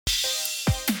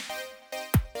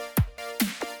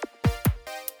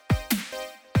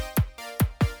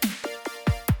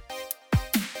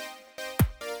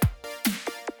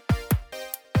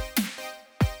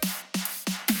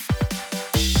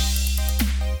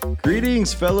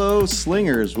Greetings, fellow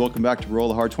slingers. Welcome back to Roll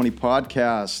the Hard 20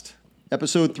 podcast,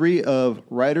 episode 3 of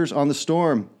Riders on the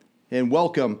Storm. And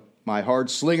welcome, my hard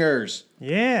slingers.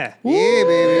 Yeah. Yeah,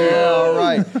 baby. Yeah, all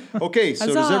right. Okay, so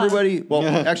Huzzah. does everybody... Well,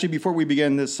 actually, before we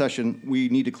begin this session, we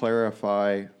need to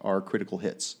clarify our critical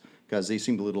hits, because they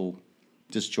seemed a little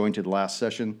disjointed last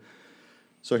session.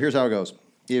 So here's how it goes.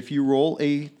 If you roll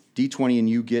a d20 and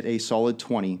you get a solid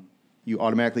 20, you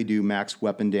automatically do max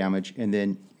weapon damage, and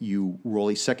then you roll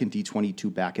a second d20 to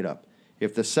back it up.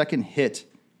 If the second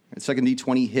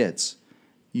d20 hits,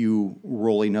 you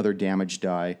roll another damage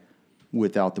die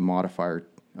without the modifier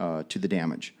to the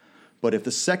damage. But if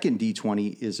the second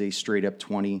d20 is a straight up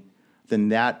 20, then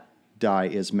that die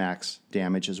is max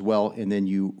damage as well, and then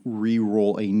you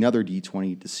re-roll another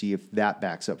d20 to see if that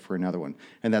backs up for another one,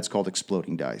 and that's called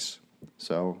exploding dice.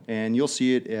 So, and you'll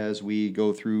see it as we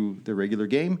go through the regular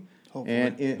game.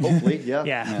 Hopefully. Hopefully, yeah.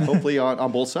 Yeah. Hopefully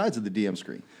on both sides of the DM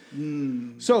screen.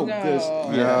 So,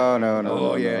 No.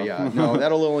 Oh, yeah. No,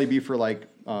 that'll only be for like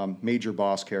major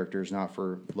boss characters, not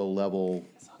for low-level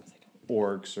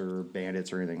orcs or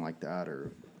bandits or anything like that,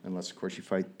 or unless, of course, you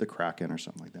fight the Kraken or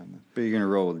something like that. But you're going to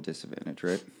roll with disadvantage,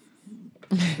 right?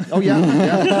 Oh,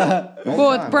 yeah.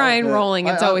 Well, with Brian rolling,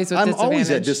 it's always with I'm disadvantage. always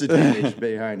at disadvantage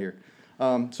behind here.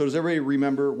 So does everybody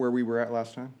remember where we were at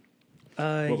last time?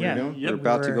 What were you doing? We're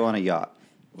about to go on a yacht.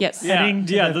 Yes. Yeah,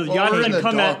 the yacht we're in can the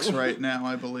come docks at... right now,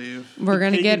 I believe. We're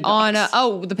going to pagan get on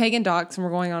docks. the pagan docks, and we're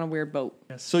going on a weird boat.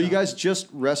 So you guys just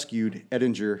rescued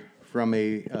Edinger from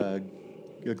a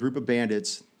group of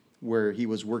bandits where he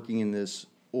was working in this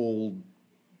old,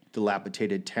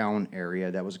 dilapidated town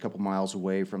area that was a couple miles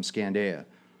away from Scandea.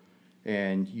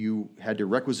 And you had to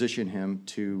requisition him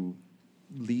to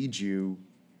lead you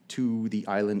to the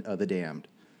island of the damned.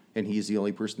 And he's the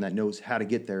only person that knows how to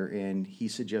get there, and he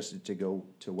suggested to go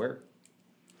to where?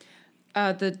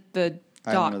 The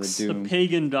Island of docks. the The Doom.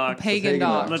 pagan docks. Pagan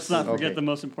docks. Let's not forget Okay. the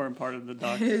most important part of the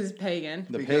docks. It is pagan.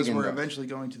 The Because pagan we're docks. eventually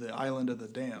going to the island of the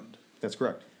damned. That's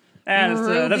correct. And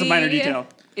that's a minor Ruby detail.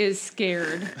 is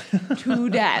scared to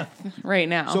death right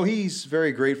now. So he's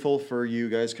very grateful for you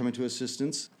guys coming to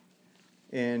assistance.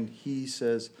 And he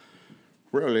says,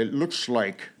 well, it looks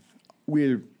like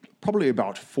we're probably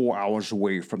about 4 hours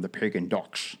away from the pagan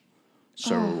docks.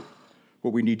 So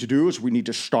what we need to do is we need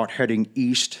to start heading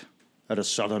east at a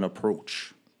southern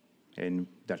approach. And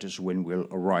that is when we'll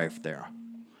arrive there.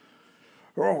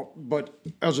 Oh, but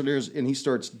as it is, and he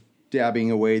starts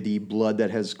dabbing away the blood that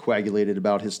has coagulated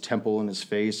about his temple and his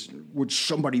face. Would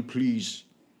somebody please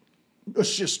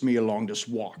assist me along this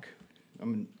walk?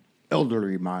 I'm an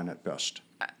elderly man at best.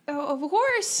 Of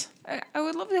course. I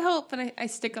would love to help, and I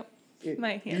stick up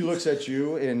my He hands. looks at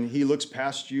you, and he looks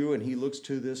past you, and he looks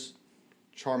to this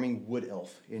charming wood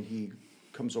elf, and he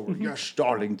comes over. Yes,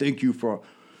 darling, thank you for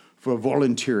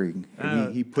volunteering.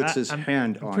 And he puts his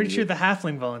hand on I'm pretty you. sure the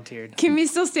halfling volunteered. Kimmy's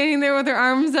still standing there with her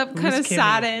arms up, kind of Kimmy?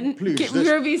 saddened. Please,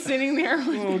 Ruby's sitting there.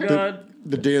 Oh, God.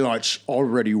 The daylight's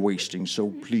already wasting,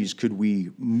 so please could we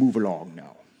move along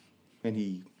now? And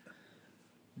he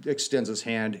extends his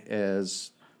hand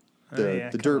as the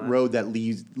come dirt on. road that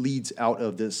leads out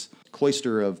of this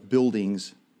cloister of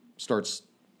buildings starts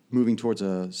moving towards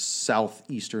a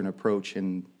southeastern approach,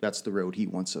 and that's the road he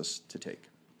wants us to take.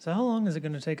 So how long is it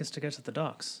going to take us to get to the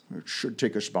docks? It should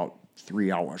take us about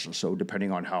 3 hours or so,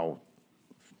 depending on how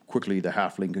quickly the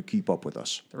halfling could keep up with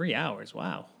us. 3 hours.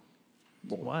 Wow.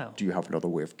 Wow. Do you have another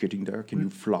way of getting there? Can you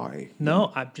fly?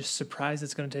 No, I'm just surprised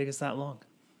it's going to take us that long.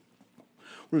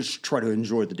 We'll just try to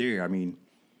enjoy the day. I mean,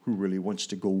 who really wants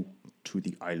to go to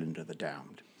the island of the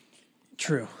damned?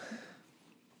 True.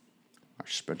 I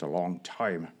spent a long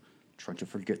time trying to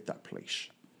forget that place.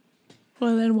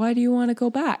 Well, then why do you want to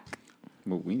go back?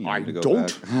 Well, we need I him to go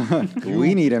don't. back.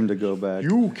 We need him to go back.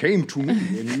 You came to me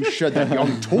and you said that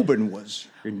young Tobin was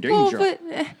in danger.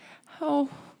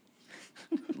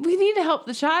 We need to help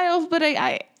the child, but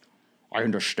I I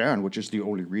understand, which is the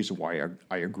only reason why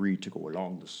I agreed to go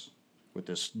along with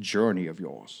this journey of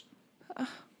yours.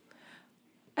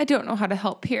 I don't know how to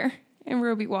help here. And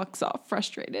Ruby walks off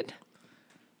frustrated.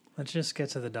 Let's just get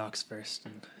to the docks first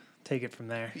and take it from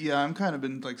there. Yeah, I'm kind of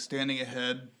been like standing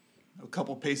ahead, a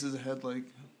couple paces ahead, like.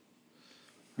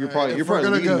 You're All probably right, you're if we're probably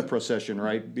gonna leading go- the procession,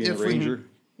 right? Being a if we- ranger.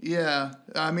 Yeah,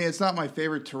 I mean it's not my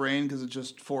favorite terrain because it's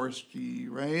just foresty,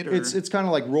 right? Or, It's kind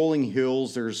of like rolling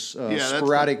hills. There's that's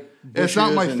sporadic bushes, it's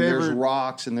not my and there's favorite-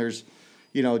 rocks, and there's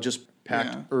just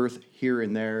packed Yeah. earth here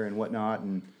and there and whatnot.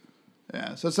 And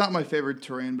Yeah, so it's not my favorite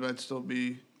terrain, but I'd still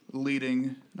be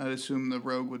leading. I'd assume the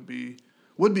rogue would be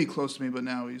close to me, but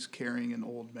now he's carrying an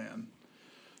old man.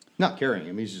 Not carrying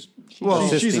him. He's just Well,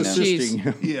 she's assisting him.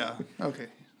 assisting him. Yeah. Okay.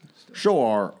 So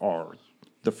are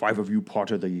the five of you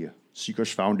part of the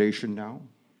Seekers Foundation now?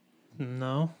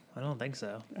 No, I don't think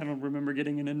so. I don't remember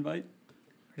getting an invite.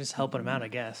 We're just helping him out, I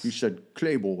guess. You said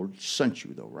Claymore sent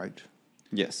you, though, right?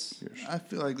 Yes. I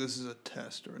feel like this is a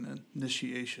test or an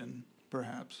initiation,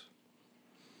 perhaps.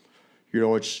 You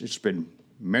know, it's been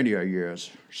many a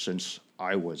years since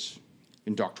I was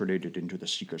indoctrinated into the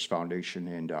Seekers Foundation,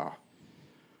 and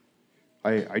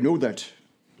I know that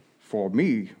for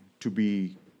me to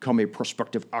become a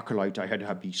prospective acolyte, I had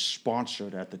to be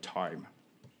sponsored at the time.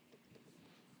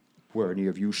 Were any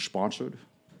of you sponsored?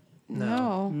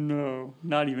 No. No,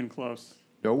 not even close.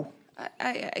 No?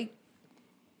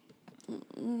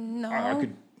 No.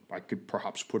 I could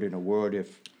perhaps put in a word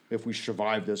if we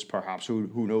survive this, perhaps.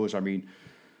 Who knows? I mean,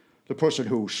 the person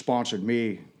who sponsored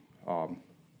me, a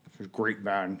great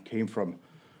man, came from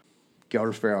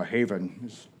Gelfair Haven.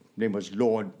 His name was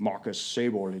Lord Marcus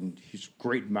Sable, and he's a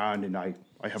great man, and I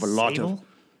have a lot of... Sable?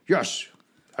 Yes.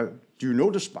 Do you know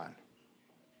this man?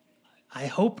 I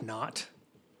hope not.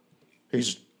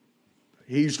 He's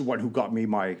the one who got me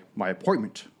my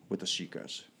appointment with the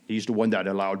Seekers. He's the one that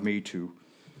allowed me to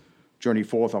journey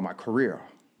forth on my career.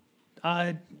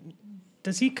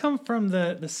 Does he come from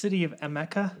the city of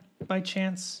Emeka by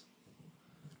chance?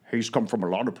 He's come from a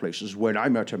lot of places. When I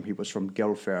met him, he was from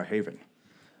Gelfair Haven,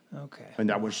 Okay. and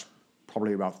that was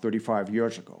probably about 35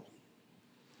 years ago.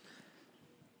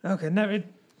 Okay, no, it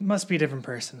must be a different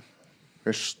person.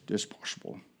 It's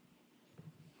possible.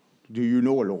 Do you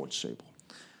know a Lord Sable?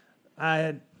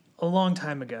 A long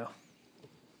time ago.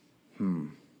 Are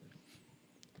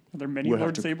there many We'll have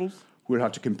Lord to- Sables? We'll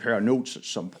have to compare notes at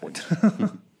some point.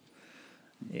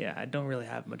 Yeah, I don't really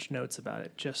have much notes about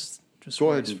it. Just Go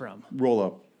where ahead he's and from. roll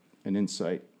up an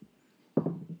insight.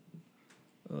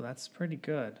 Oh, that's pretty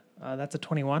good. That's a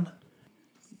 21.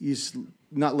 He's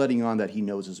not letting on that he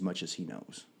knows as much as he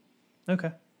knows.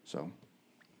 Okay. So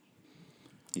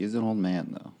He's an old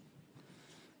man, though.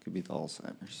 Could be the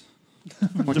Alzheimer's.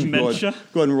 why don't you go Dementia. ahead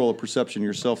and roll a perception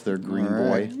yourself there, green All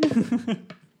right. boy.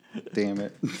 Damn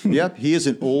it. Yep, he is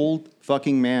an old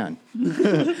fucking man.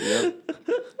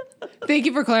 Thank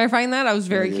you for clarifying that. I was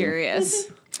very Yeah.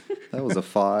 curious. That was a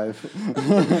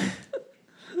 5.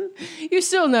 You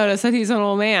still notice that he's an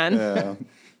old man. Yeah.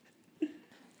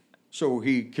 So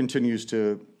he continues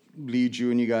to lead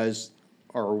you, and you guys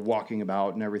are walking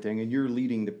about and everything, and you're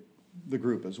leading the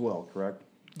group as well, correct?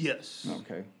 Yes.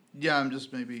 Okay. Yeah, I'm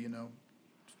just maybe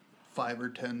 5 or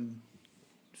 10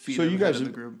 feet So you ahead guys of the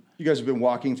have, group. you guys have been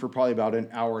walking for probably about an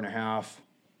hour and a half.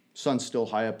 Sun's still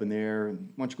high up in the air. Why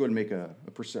don't you go ahead and make a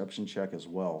perception check as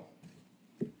well?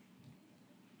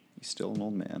 He's still an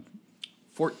old man.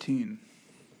 14.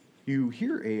 You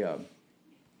hear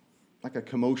like a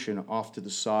commotion off to the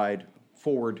side,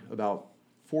 forward about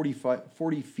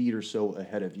 40 feet or so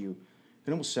ahead of you.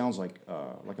 It almost sounds like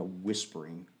a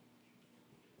whispering.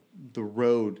 The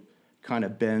road kind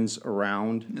of bends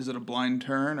around. Is it a blind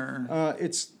turn or?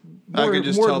 It's I more, can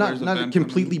just more tell not, there's a not bend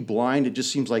completely blind. It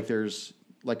just seems like there's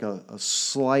like a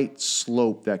slight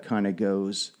slope that kind of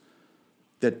goes,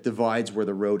 that divides where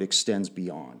the road extends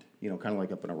beyond. Kind of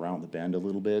like up and around the bend a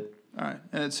little bit. All right,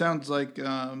 and it sounds like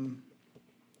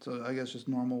so I guess just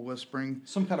normal whispering.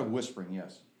 Some kind of whispering,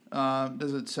 yes.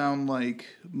 Does it sound like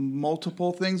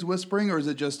multiple things whispering, or is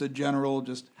it just a general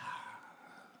just?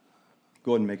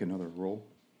 Go ahead and make another roll.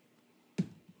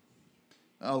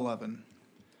 11.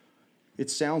 It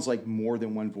sounds like more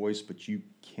than one voice, but you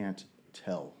can't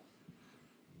tell.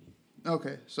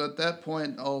 Okay, so at that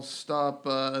point, I'll stop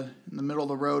in the middle of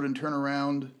the road and turn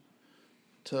around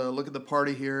to look at the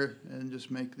party here and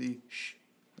just make the shh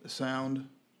sound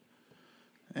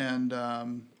and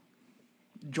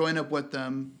join up with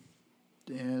them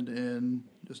and in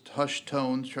just hushed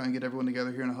tones, try and get everyone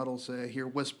together here in a huddle, say, I hear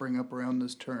whispering up around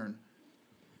this turn.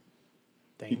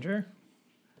 Danger?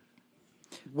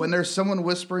 When there's someone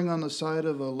whispering on the side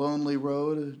of a lonely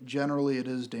road, generally it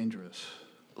is dangerous.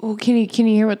 Well, can you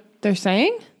hear what they're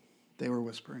saying? They were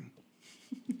whispering.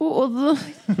 Well,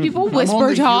 the people I'm whisper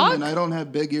only talk. human. I don't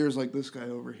have big ears like this guy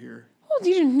over here. Well,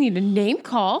 you didn't need a name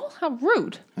call. How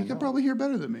rude. He could probably hear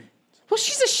better than me. Well,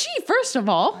 she's a she, first of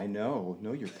all. I know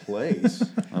your place.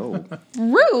 Oh.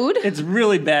 Rude. It's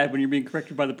really bad when you're being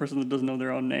corrected by the person that doesn't know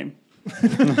their own name.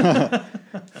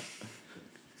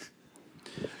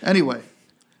 Anyway.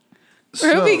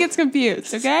 Ruby gets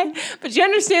confused, okay? But she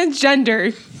understands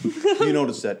gender. You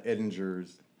notice that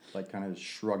Edinger's like kind of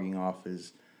shrugging off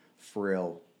his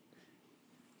frail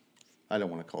I don't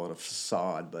want to call it a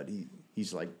facade, but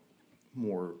he's like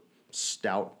more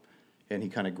stout, and he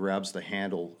kind of grabs the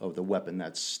handle of the weapon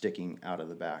that's sticking out of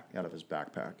his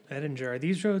backpack. Edinger, are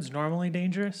these roads normally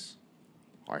dangerous?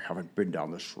 I haven't been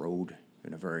down this road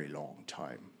in a very long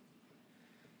time.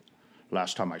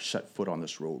 Last time I set foot on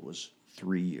this road was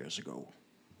 3 years ago,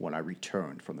 when I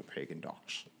returned from the pagan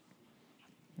docks.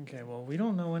 Okay, well, we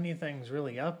don't know anything's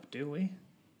really up, do we?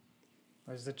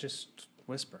 Or is it just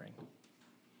whispering?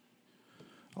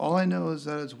 All I know is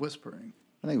that it's whispering.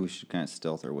 I think we should kind of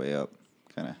stealth our way up.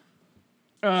 Kind of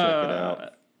check it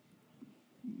out.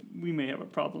 We may have a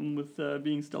problem with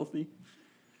being stealthy.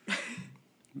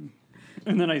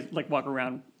 And then I like walk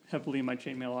around heavily in my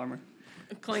chainmail armor.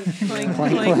 Clink, clink,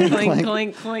 clink, clink,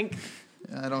 clink, clink.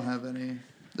 Yeah, I don't have any.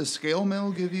 Does scale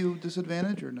mail give you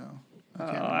disadvantage or no?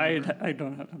 I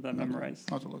don't have that memorized.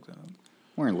 I'll have to look that up.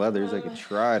 Wearing leathers, I could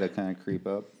try to kind of creep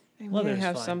up. I may Leather's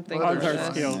have fine. something Leather's for Our fine.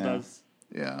 this. scale Yeah. does.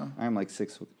 Yeah. I'm like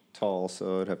 6 foot tall,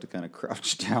 so I'd have to kind of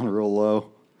crouch down real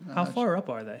low. How far up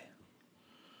are they?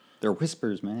 They're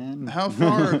whispers, man. How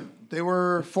far? They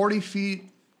were 40 feet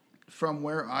from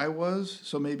where I was,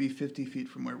 so maybe 50 feet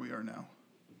from where we are now.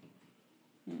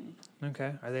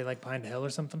 Okay, are they like behind a hill or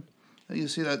something? You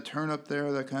see that turn up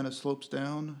there that kind of slopes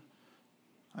down?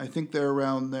 I think they're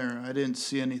around there. I didn't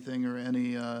see anything or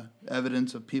any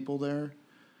evidence of people there.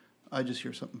 I just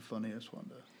hear something funny. I just wanted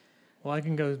to. Well, I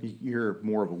can go. You hear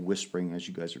more of a whispering as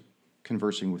you guys are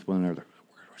conversing with one another.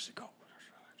 Where does he go?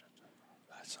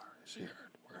 That's here.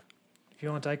 If you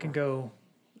want, I can go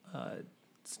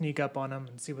sneak up on them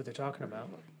and see what they're talking about.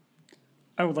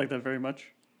 I would like that very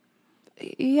much.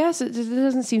 Yes, it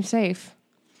doesn't seem safe.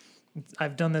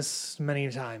 I've done this many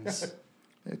times.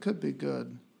 It could be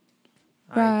good.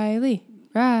 Riley,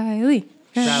 Riley,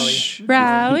 Sally.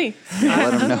 Riley.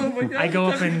 Let them know. I go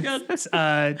up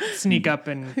and sneak up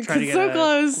and try to get So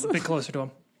close. a bit closer to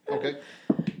him. Okay.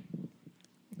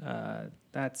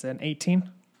 That's an 18.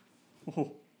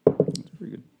 Oh, That's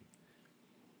pretty good.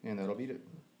 And that'll beat it.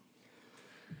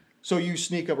 So you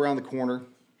sneak up around the corner,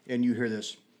 and you hear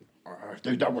this. I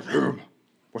think that was him.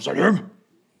 Was that him?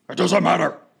 It doesn't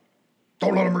matter.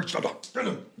 Don't let him reach the top. Get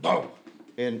him. No.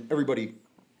 And everybody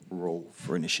roll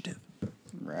for initiative.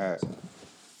 Right.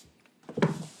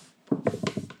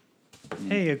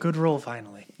 Hey, a good roll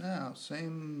finally. Yeah,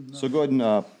 same. So go ahead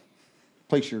and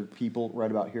place your people right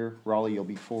about here. Raleigh, you'll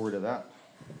be forward of that.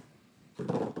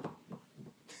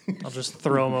 I'll just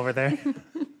throw him over there.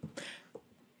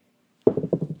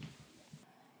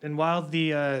 And while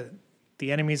the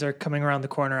enemies are coming around the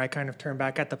corner, I kind of turn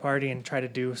back at the party and try to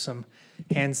do some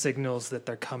hand signals that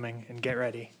they're coming and get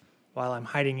ready while I'm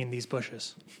hiding in these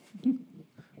bushes.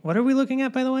 What are we looking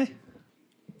at, by the way?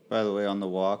 By the way, on the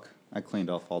walk, I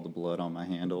cleaned off all the blood on my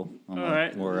handle. On all my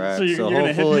right. where we're at. So you're So gonna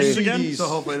hit hopefully, this again? These- So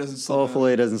hopefully it doesn't slip.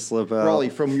 hopefully it doesn't slip out. Raleigh,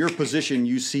 from your position,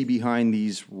 you see behind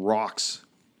these rocks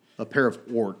a pair of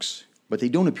orcs, but they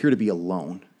don't appear to be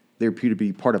alone. They appear to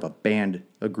be part of a band,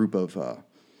 a group of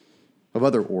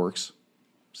other orcs.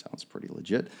 Sounds pretty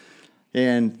legit.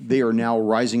 And they are now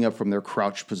rising up from their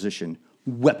crouched position,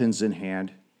 weapons in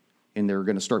hand, and they're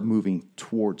going to start moving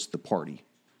towards the party.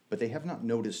 But they have not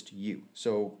noticed you.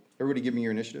 So everybody give me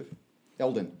your initiative.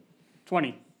 Eldon,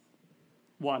 20.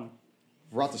 1.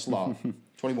 Vratislav,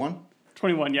 21.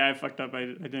 21. Yeah, I fucked up. I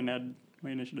didn't add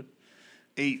my initiative.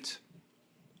 8.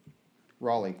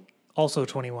 Raleigh, Also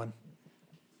 21.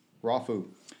 Rafu,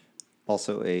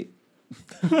 Also 8.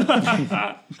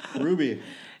 Ruby,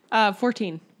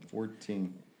 14.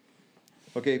 14.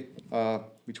 Okay,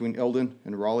 between Eldon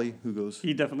and Raleigh, who goes?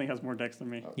 He definitely has more decks than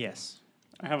me. Yes.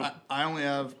 I have. I only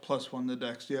have +1 to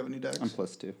dex. Do you have any dex? I'm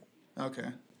 +2. Okay.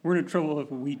 We're in trouble if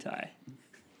we tie.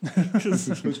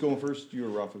 Who's going first? You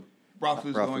or Rafu?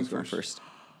 Rafu's Rafa's going first.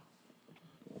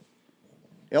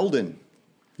 Eldon,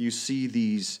 you see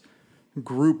these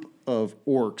group of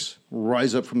orcs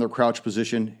rise up from their crouch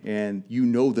position, and you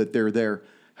know that they're there.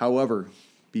 However,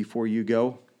 before you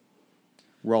go,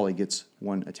 Raleigh gets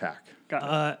one attack.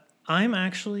 Got it. I'm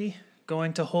actually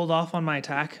going to hold off on my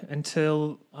attack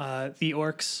until the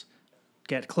orcs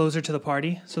get closer to the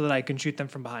party so that I can shoot them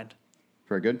from behind.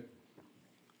 Very good.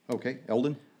 Okay,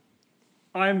 Eldon.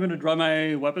 I'm going to draw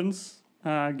my weapons,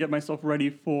 get myself ready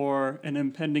for an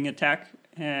impending attack,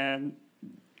 and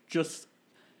just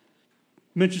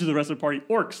mention to the rest of the party,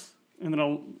 orcs. And then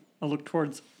I'll look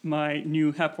towards my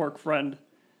new half-orc friend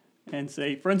and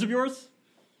say, friends of yours?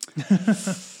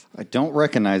 I don't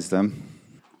recognize them.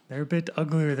 They're a bit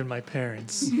uglier than my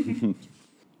parents.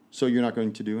 So you're not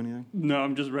going to do anything? No,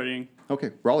 I'm just readying.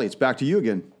 Okay, Raleigh, it's back to you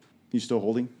again. You still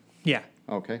holding? Yeah.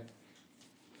 Okay.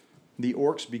 The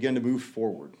orcs begin to move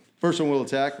forward. First one will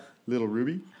attack Little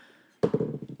Ruby.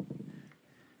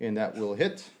 And that will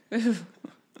hit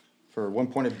for 1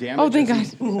 point of damage. Oh, thank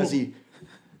as he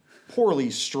poorly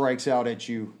strikes out at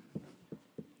you.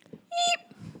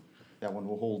 That one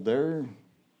will hold there.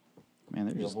 Man,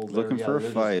 they're He'll just hold looking there. for Yeah, a they're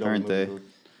just fight, double aren't they? moving.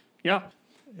 Yeah.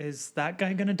 Is that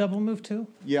guy going to double move too?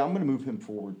 Yeah, I'm going to move him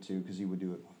forward too because he would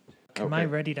do it. Can my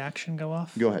ready to action go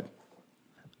off? Go ahead.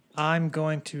 I'm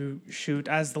going to shoot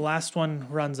as the last one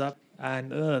runs up,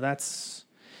 and that's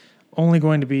only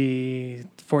going to be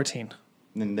 14.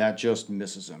 And then that just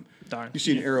misses him. Darn. You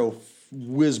see an arrow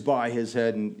whiz by his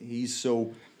head, and he's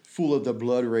so full of the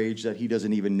blood rage that he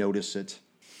doesn't even notice it.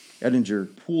 Edinger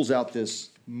pulls out this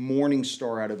morning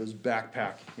star out of his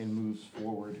backpack and moves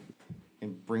forward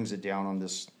and brings it down on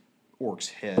this orc's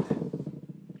head.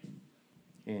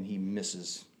 And he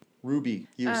misses. Ruby,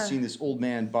 you've seen this old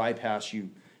man bypass you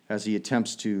as he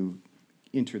attempts to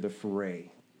enter the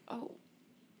fray. Oh,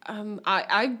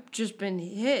 I've just been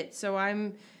hit, so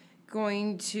I'm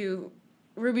going to.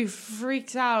 Ruby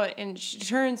freaks out and she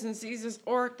turns and sees this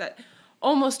orc that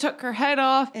almost took her head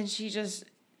off, and she just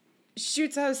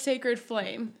shoots out a sacred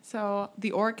flame. So the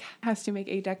orc has to make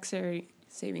a dexterity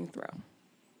saving throw.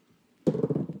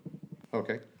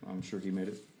 Okay, I'm sure he made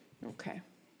it. Okay.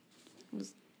 It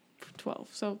was 12,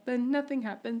 so then nothing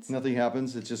happens. Nothing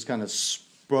happens. It just kind of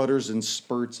sputters and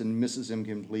spurts and misses him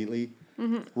completely.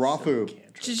 Rafu.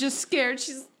 She's just scared.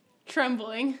 She's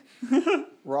trembling.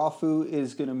 Rafu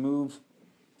is going to move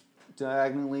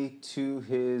diagonally to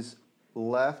his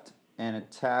left and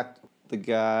attack the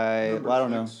guy. Number I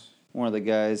don't know. 6. One of the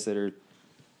guys that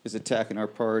is attacking our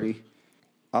party.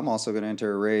 I'm also going to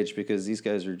enter a rage because these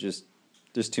guys are just,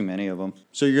 there's too many of them.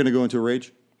 So you're going to go into a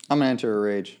rage? I'm going to enter a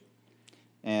rage.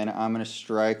 And I'm going to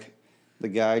strike the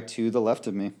guy to the left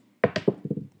of me.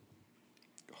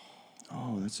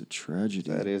 Oh, that's a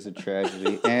tragedy. That is a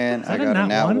tragedy. And I that a got a nat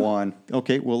nat one? 1.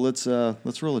 Okay, well let's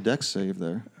roll a dex save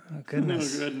there. Oh, Oh,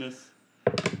 goodness. goodness.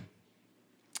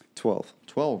 12.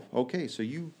 12. Okay, so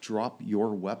you drop your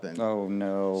weapon. Oh,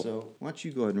 no. So why don't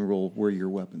you go ahead and roll where your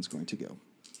weapon's going to go?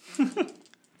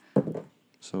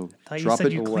 So I thought you drop said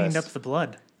it you to cleaned west. up the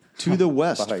blood. to the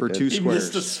west Thought I for did. 2 He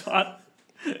missed the squares. spot.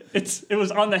 It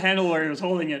was on the handle where he was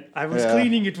holding it. I was Yeah.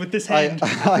 cleaning it with this hand.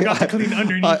 I forgot to clean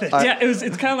underneath it. Yeah, it's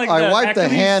kind of like I the wiped the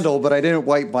Achilles- handle, but I didn't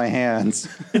wipe my hands.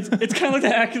 It's kind of like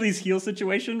the Achilles heel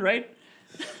situation, right?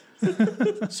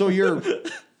 So your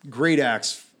great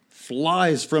axe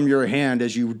flies from your hand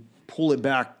as you pull it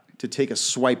back to take a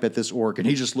swipe at this orc, and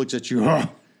he just looks at you. Huh?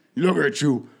 Look at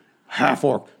you, half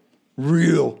orc,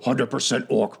 real 100%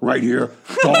 orc right here.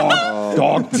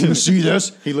 Dog, you see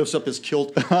this? He lifts up his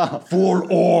kilt,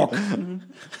 full orc.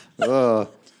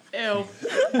 Ew.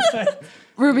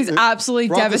 Ruby's absolutely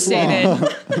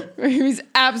devastated. Ruby's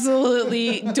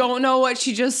absolutely don't know what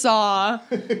she just saw.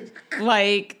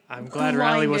 Like, I'm glad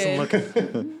Riley wasn't blinded.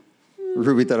 looking.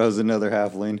 Ruby thought I was another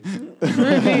halfling.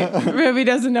 Ruby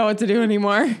doesn't know what to do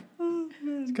anymore.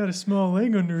 He's got a small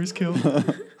leg under his kilt.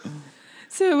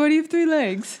 So, what do you have 3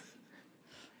 legs?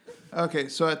 Okay,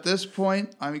 so at this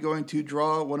point, I'm going to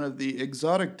draw one of the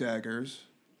exotic daggers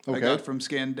I Okay. got from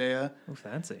Scandea Oh,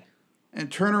 fancy.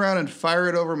 and turn around and fire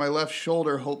it over my left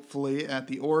shoulder, hopefully, at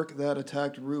the orc that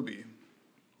attacked Ruby.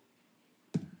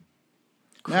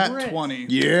 Nat Crit. 20.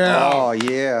 Yeah. Oh,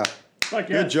 yeah. Fuck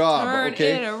yeah. Good job. Turn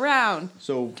Okay. it around.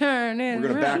 So Turn it we're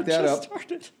going to around. back that up.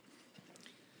 Started.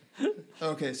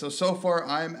 Okay, so far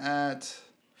I'm at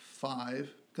 5,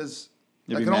 because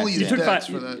You'll I be can only maxed use out. You took dex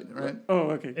five- for that, right? Oh,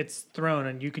 okay. It's thrown,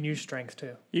 and you can use strength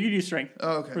too. You could use strength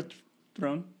Oh, okay. for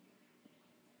throne.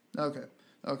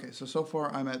 Okay, so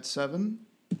far I'm at 7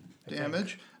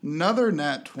 damage. Another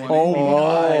nat 20.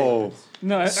 Oh,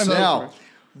 No, I'm So- not Now, sure.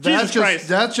 Jesus Christ.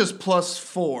 That's just plus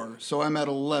 4. So I'm at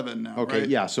 11 now. Okay, right?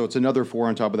 yeah, so it's another 4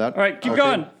 on top of that. All right, keep Okay.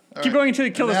 going. All Keep right. going until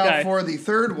you kill this now guy. for the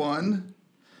third one,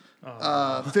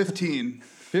 15.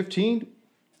 15.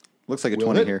 looks like a Will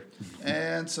 20 hit. here.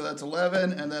 And so that's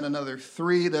 11, and then another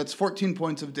 3. That's 14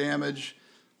 points of damage.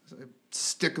 So I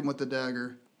stick him with the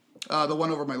dagger. The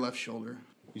one over my left shoulder.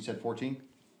 You said 14?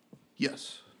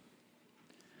 Yes.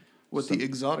 With the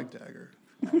exotic dagger.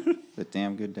 A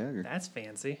damn good dagger. That's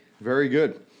fancy. Very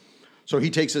good. So he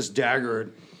takes this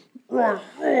dagger and,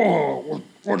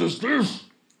 what is this?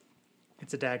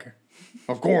 It's a dagger.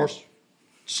 Of course.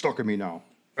 Stuck in me now.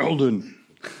 Eldon.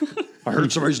 I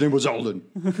heard somebody's name was Eldon.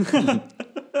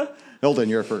 Eldon,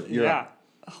 you're first. You're Yeah. up.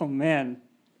 Oh man,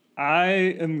 I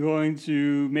am going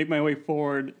to make my way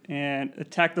forward and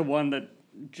attack the one that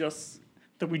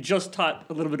we just taught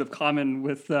a little bit of common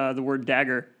with the word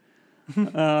dagger,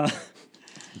 and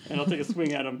I'll take a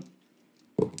swing at him.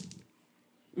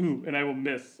 Ooh, and I will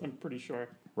miss. I'm pretty sure.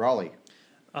 Raleigh.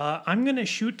 I'm going to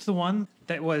shoot the one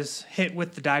that was hit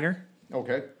with the dagger,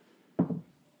 Okay.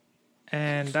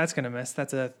 and that's going to miss.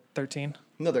 That's a 13.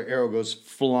 Another arrow goes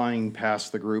flying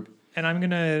past the group. And I'm going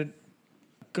to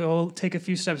go take a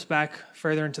few steps back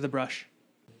further into the brush.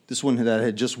 This one that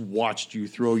had just watched you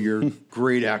throw your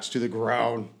great axe to the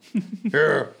ground.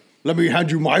 Here, let me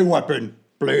hand you my weapon.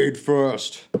 Blade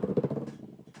first.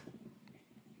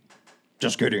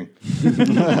 Just kidding.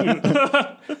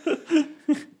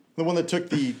 The one that took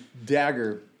the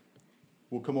dagger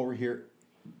will come over here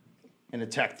and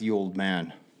attack the old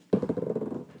man.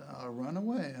 Run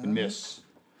away, huh? And miss.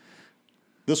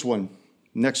 This one,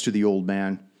 next to the old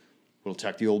man, will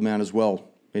attack the old man as well.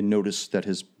 And notice that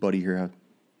his buddy here had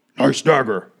nice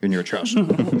dagger in your chest. Oh,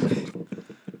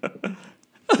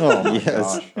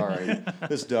 yes. Gosh. All right.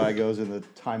 This die goes in the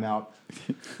timeout.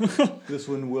 This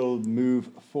one will move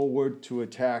forward to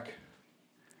attack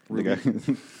The guy,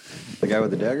 the guy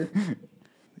with the dagger?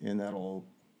 and that'll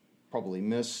probably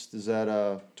miss. Is that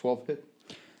a 12 hit?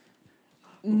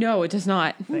 No, it does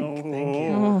not. Thank you.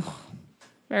 Oh,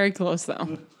 very close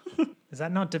though. Is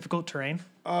that not difficult terrain?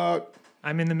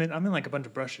 I'm in the mid. I'm in like a bunch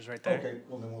of brushes right there. Okay.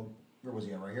 Well, then where was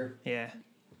he at? Right here? Yeah.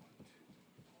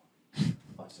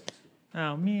 5, 6.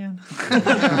 Oh man.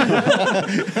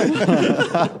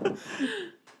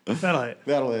 That'll hit.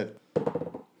 That'll hit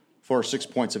for 6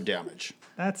 points of damage.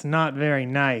 That's not very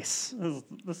nice. This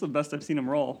is the best I've seen him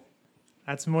roll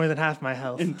That's more than half my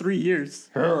health. in 3 years.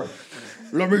 Here,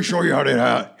 let me show you how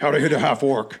to hit a half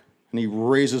orc. And he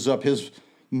raises up his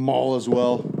maul as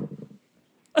well.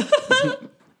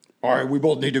 All right, we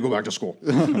both need to go back to school.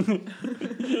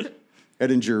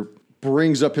 Edinger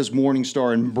brings up his morning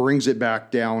star and brings it back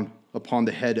down upon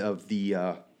the head of the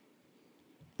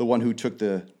one who took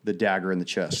the dagger in the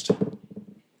chest.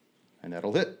 And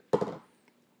that'll hit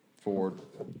for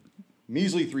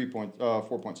measly 4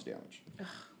 points of damage.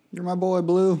 You're my boy,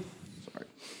 Blue. Sorry.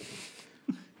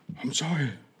 I'm sorry.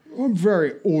 I'm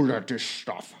very old at this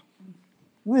stuff.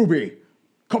 Ruby,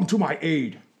 come to my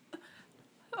aid.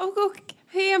 Oh,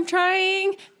 hey, I'm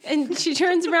trying. And she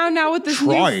turns around now with this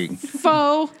Trying? new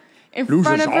foe in Losers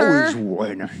front of her. always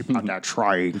win. I'm not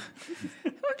trying.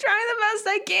 I'm trying the best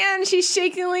I can. She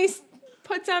shakingly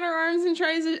puts out her arms and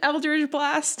tries an Eldritch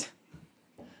Blast.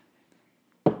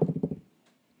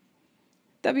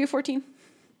 That'd be a 14.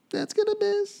 That's gonna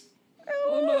miss.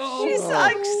 Oh, she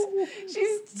sucks.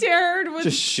 She's scared with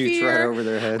Just shoots fear. right over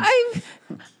their heads.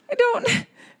 I don't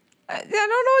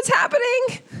know what's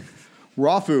happening.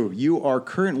 Rafu, you are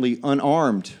currently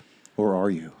unarmed. Or are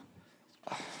you?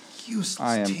 Useless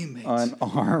I am teammates.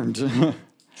 unarmed.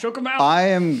 Choke him out. I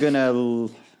am gonna.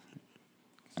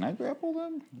 Can I grapple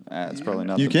them? That's probably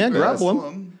not. You the can best. grapple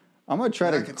him. Him. I'm gonna try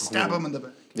I to can stab him in the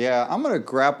back. Yeah, I'm gonna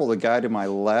grapple the guy to my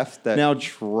left. That Now-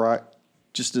 try.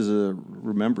 Just as a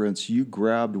remembrance, you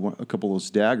grabbed a couple of those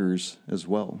daggers as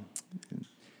well.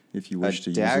 If you wish to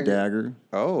use a dagger.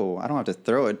 Oh, I don't have to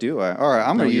throw it, do I? All right,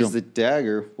 I'm No, gonna you use don't. the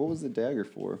dagger. What was the dagger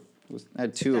for? I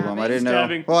had two of them. I Stabbing. didn't know.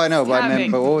 Stabbing. Well, I know, but I meant.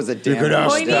 Stabbing. But what was the damage? could ask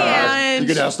Pointy that. end.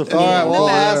 You could ask the All right, well, I'll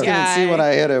bad ask him and see guy. when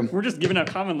I hit him. We're just giving out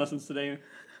common lessons today.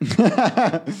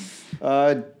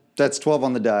 That's 12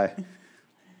 on the die.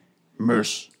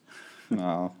 Miss.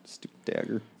 Oh, stupid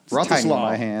dagger. It's Vratislav. tiny in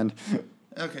my hand.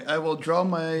 Okay, I will draw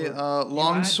my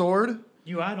long add- sword.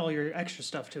 You add all your extra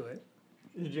stuff to it.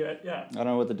 Did you? Yeah. I don't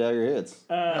know what the dagger hits.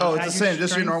 Oh, it's add the your same, just your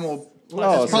strength. normal.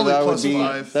 Oh, it's so probably that would plus be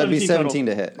 5. that'd be 17 17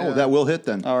 to hit. Oh, that will hit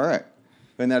then. All right.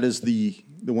 And that is the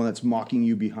one that's mocking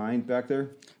you behind back there?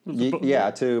 Yeah,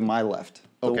 to my left.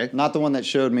 Okay. Not the one that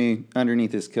showed me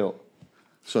underneath his kilt.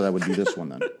 So that would be this one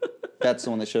then. That's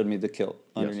the one that showed me the kilt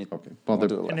underneath. okay. the Well, one they're-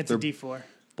 to the And left. it's a D4.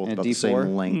 Both And about the D4?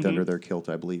 same length under their kilt,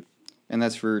 I believe. And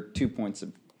that's for 2 points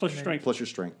of. Plus your strength. Plus your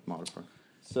strength modifier.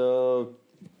 So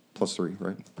Plus 3,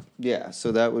 right? yeah,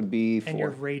 so that would be 4. And you're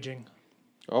raging.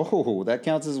 Oh, that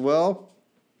counts as well.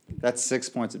 That's 6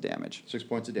 points of damage. 6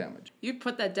 points of damage. You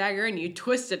put that dagger and you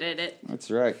twisted it. That's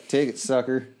right. Take it,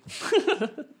 sucker.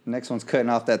 Next one's cutting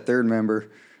off that third member.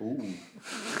 I'm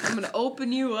gonna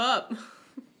open you up.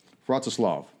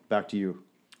 Vratislav, back to you.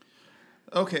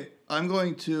 Okay, I'm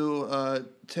going to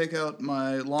take out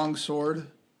my long sword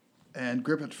and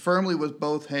grip it firmly with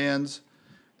both hands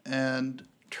and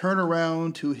turn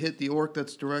around to hit the orc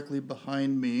that's directly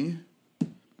behind me.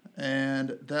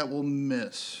 And that will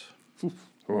miss.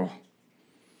 Oh.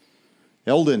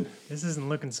 Eldon. This isn't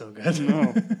looking so good.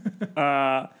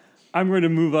 No. I'm going to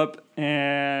move up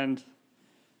and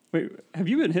wait. Have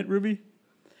you been hit, Ruby?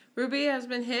 Ruby has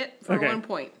been hit for Okay. 1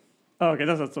 point. Oh, okay,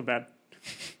 that's not so bad.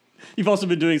 You've also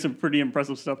been doing some pretty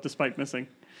impressive stuff despite missing.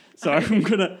 So I'm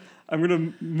gonna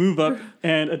move up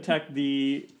and attack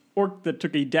the orc that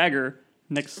took a dagger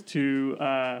next to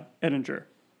Edinger.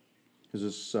 Is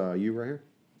this you right here?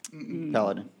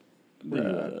 Paladin. Where you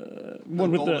at?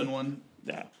 One with golden the one.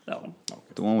 yeah, that one.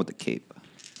 The one with the cape.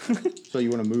 So you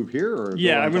want to move here or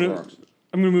Yeah, go on I'm top of gonna rocks?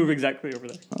 I'm gonna move exactly over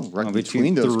there, Oh, right Oh,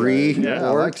 between between those three guys. Yeah, I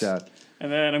like orcs. that.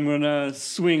 and then I'm gonna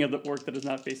swing at the orc that is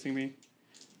not facing me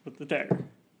with the dagger.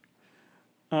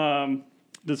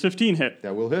 Does 15 hit?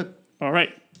 That will hit. All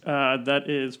right, that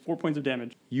is 4 points of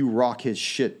damage. You rock his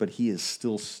shit, but he is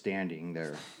still standing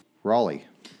there. Raleigh.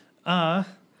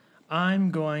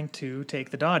 I'm going to take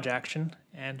the dodge action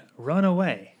and run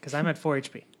away because I'm at 4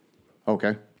 HP.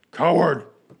 Okay. Coward.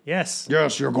 Yes.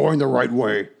 Yes, you're going the right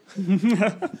way.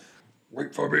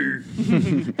 Wait for me.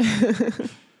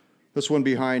 This one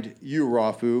behind you,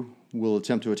 Rafu, will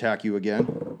attempt to attack you again.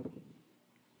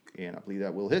 And I believe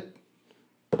that will hit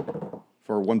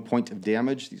for 1 point of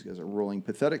damage. These guys are rolling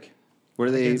pathetic. What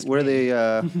are they? What are they?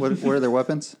 What are their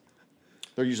weapons?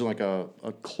 They're using like a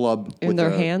club In with their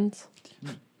a, hands.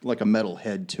 like a metal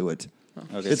head to it.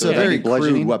 Okay, It's so a it'd very be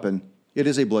bludgeoning? crude weapon. It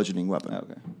is a bludgeoning weapon.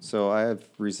 Okay, so I have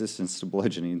resistance to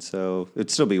bludgeoning, so it'd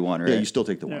still be one, right? Yeah, you still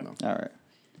take the one Yeah. though. All right.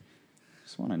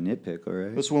 Just want to nitpick, all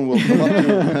right? This one will come up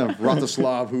to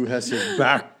Vratislav, who has his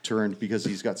back turned because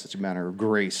he's got such a manner of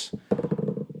grace.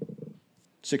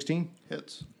 16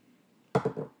 Hits.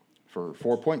 for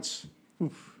 4 points.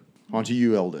 On to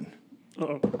you, Eldon.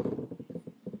 Uh-oh.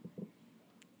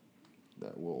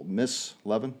 That will miss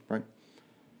 11, right?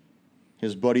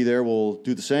 His buddy there will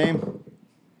do the same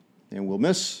and will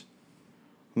miss.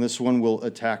 And this one will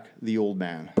attack the old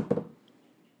man.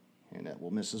 And that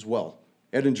will miss as well.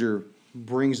 Edinger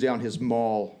brings down his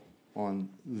maul on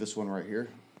this one right here.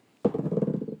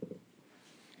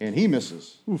 And he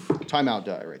misses. Timeout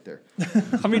die right there.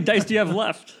 How many dice do you have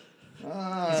left? He's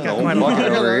got quite a lot. I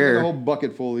got over a here. whole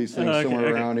bucket full of these things Okay, somewhere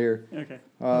okay. around here. Okay.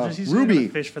 Just use the Ruby.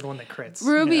 fish for the one that crits.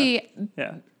 Ruby,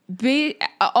 Yeah.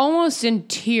 almost in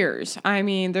tears. I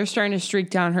mean, they're starting to streak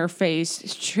down her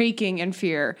face, shaking in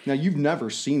fear. Now, you've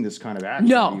never seen this kind of action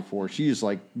No. before. She is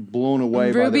like blown away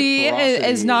Ruby by the ferocity.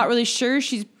 is not really sure.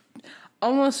 She's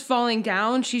almost falling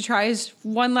down. She tries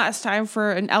one last time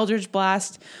for an Eldritch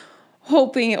Blast,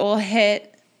 hoping it will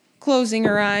hit, closing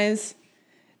her eyes.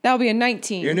 That'll be a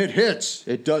 19. And it hits.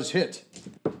 It does hit.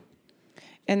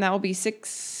 And that will be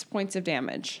 6 points of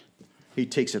damage. He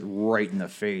takes it right in the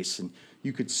face, and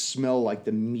you could smell like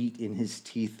the meat in his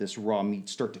teeth, this raw meat,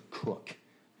 start to cook.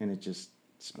 And it just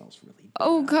smells really bad.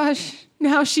 Oh gosh.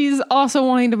 Now she's also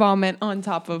wanting to vomit on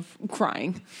top of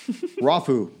crying.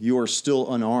 Rafu, you are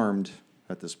still unarmed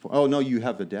at this point. Oh, no, you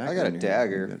have a dagger. I got a in your hand.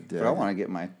 dagger, You got a but I want to get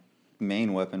my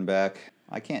main weapon back.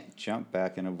 I can't jump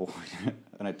back and avoid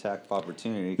an attack of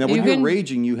opportunity. Now, when You you're can-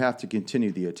 raging, you have to continue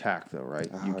the attack, though, right?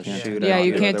 You Oh, can't. shoot, Yeah, I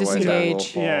you do, can't otherwise I will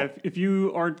disengage. fall. Yeah, if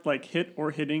you aren't like hit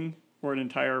or hitting for an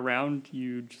entire round,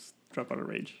 you just drop out of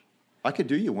rage. I could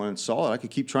do you one solid. I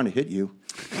could keep trying to hit you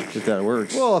if that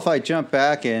works. Well, if I jump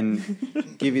back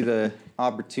and give you the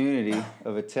opportunity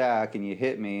of attack and you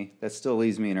hit me, that still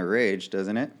leaves me in a rage,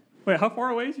 doesn't it? Wait, how far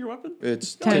away is your weapon?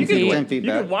 It's 10 10 feet away. 10 feet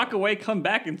You back. could walk away, come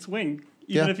back, and swing,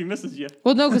 even Yeah. if he misses you.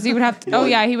 Well, no, because he would have to. Oh,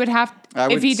 yeah, he would have I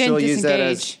would if he still didn't use that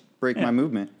as disengage. break Yeah. my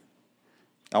movement.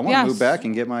 I want to Yes. move back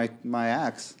and get my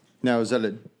axe. Now, is that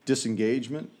a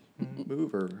disengagement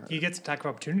move or? He gets attack of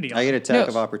opportunity. On I get it. attack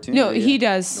of opportunity. No, he yeah.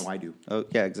 does. No, I do. Oh,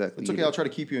 yeah, exactly. It's you okay. do. I'll try to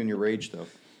keep you in your rage, though.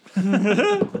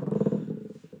 Come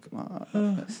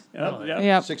on. Yeah.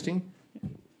 Yep. 16?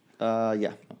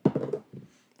 Yeah.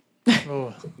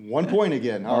 Oh, 1 point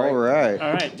again. All right.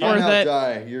 All right. Yeah. Worth Timeout it.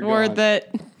 die. You're Worth gone.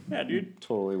 it. Yeah, dude.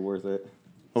 Totally worth it.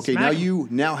 Okay, Smack now him. you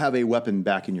now have a weapon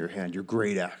back in your hand. Your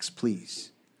great axe,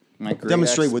 please. My great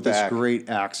Demonstrate axe what back. this great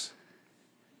axe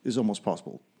is almost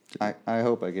possible. I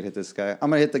hope I could hit this guy. I'm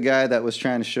going to hit the guy that was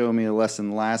trying to show me a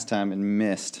lesson last time and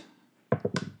missed.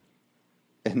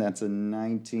 And that's a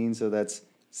 19, so that's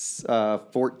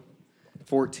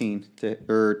 14 to,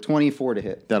 or 24 to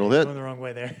hit. That'll hit. going the wrong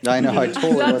way there. I know, I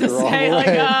totally went the wrong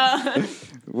way.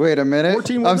 Wait a minute.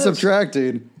 14 will I'm miss.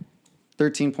 subtracting.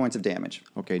 13 points of damage.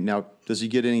 Okay, now does he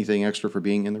get anything extra for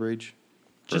being in the rage?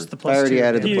 Just the I plus already 2.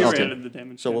 added the He plus already two. added the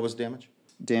damage. So yeah. what was the damage?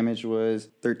 Damage was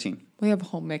 13. We have a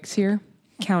whole mix here.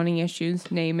 Counting issues,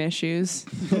 name issues,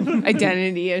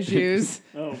 identity issues.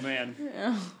 Oh man.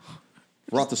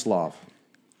 Vratislav.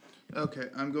 Okay,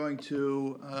 I'm going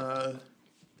to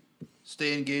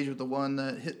stay engaged with the one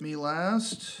that hit me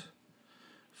last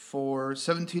for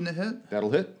 17 to hit,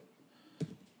 That'll hit.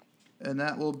 and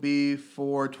that will be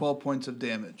for 12 points of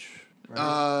damage.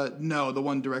 No, the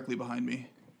one directly behind me.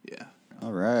 Yeah.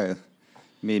 All right.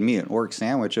 Made me an orc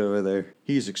sandwich over there.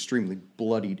 He is extremely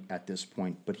bloodied at this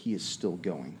point, but he is still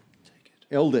going. Take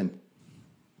it. Eldon.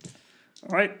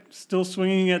 All right, still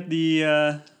swinging at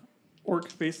the orc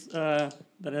face that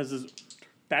has his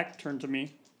back turned to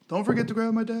me. Don't forget to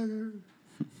grab my dagger.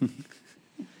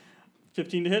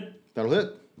 15 to hit. That'll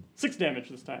hit. 6 damage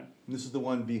this time. This is the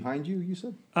one behind you, you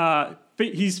said?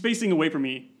 He's facing away from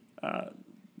me. That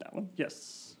one,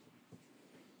 yes.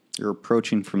 You're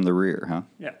approaching from the rear, huh?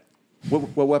 Yeah,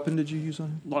 What weapon did you use on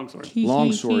him? longsword.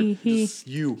 Longsword.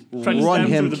 You Trying to run stab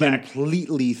him through the back.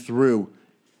 completely through,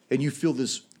 and you feel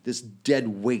this dead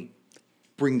weight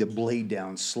bring the blade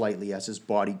down slightly as his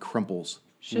body crumples,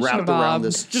 Shish wrapped kebab. around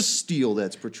this steel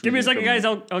that's protruding. Give me a second, from guys.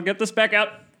 him. I'll get this back out.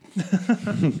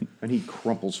 And he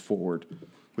crumples forward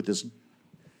with this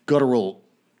guttural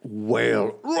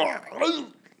wail.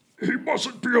 He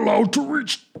mustn't be allowed to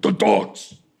reach the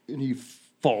dogs. And he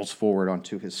falls forward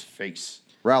onto his face.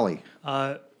 Rally.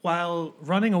 While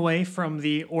running away from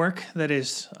the orc that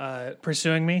is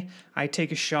pursuing me, I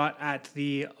take a shot at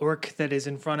the orc that is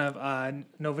in front of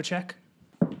Novacek.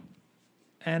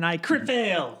 And I crit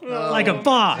fail like a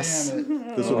boss.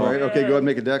 This one, right? Okay, go ahead and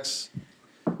make a dex.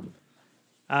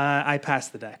 I pass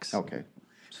the dex. Okay.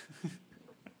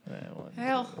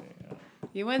 Hell,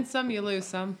 you win some, you lose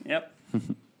some. Yep.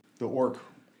 The orc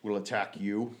will attack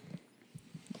you.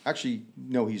 Actually,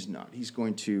 no, he's not. He's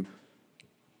going to...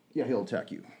 Yeah, he'll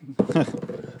attack you.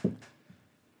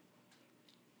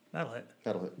 That'll hit.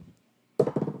 That'll hit.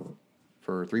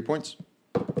 For 3 points.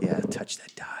 Yeah, touch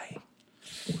that die.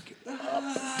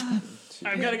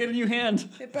 I've got to get a new hand.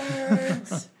 It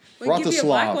burns. We can give you a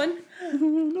black one.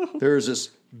 There's this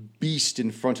beast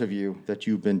in front of you that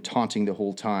you've been taunting the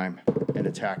whole time and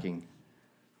attacking.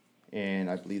 And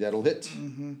I believe that'll hit.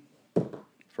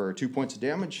 For 2 points of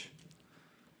damage.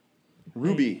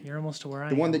 Ruby, Hey, you're almost to where I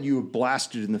the am. one that you have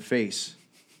blasted in the face,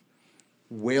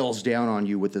 wails down on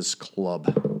you with his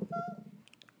club.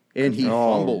 And he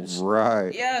fumbles.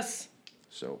 Right. Yes.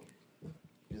 So,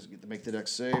 he doesn't get to make the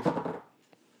next save.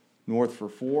 North for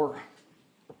 4.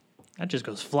 That just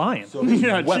goes flying. So his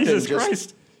Yeah, weapon Jesus just,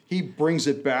 Christ. he brings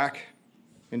it back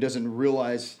and doesn't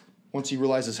realize, once he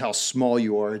realizes how small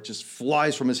you are, it just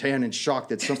flies from his hand in shock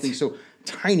that something so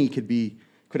tiny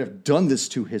could have done this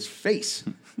to his face.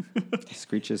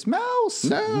 Screeches, mouse.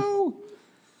 No!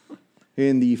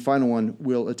 And the final one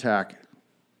will attack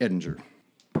Edinger.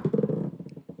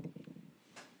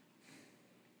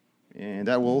 And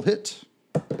that will hit.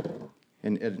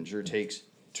 And Edinger takes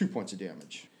 2 points of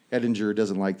damage. Edinger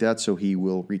doesn't like that, so he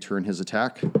will return his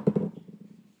attack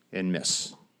and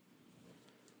miss.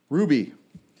 Ruby.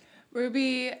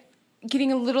 Ruby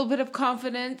getting a little bit of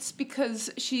confidence because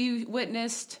she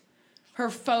witnessed her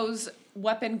foe's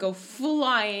weapon go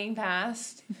flying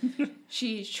past.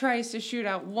 She tries to shoot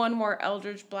out one more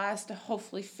Eldritch Blast to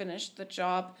hopefully finish the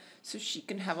job so she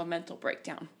can have a mental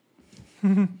breakdown.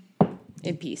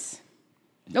 In peace.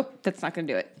 Nope, that's not going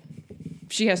to do it.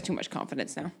 She has too much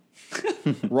confidence now.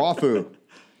 Rafu.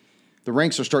 The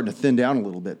ranks are starting to thin down a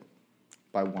little bit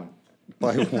by 1.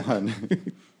 By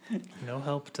 1. No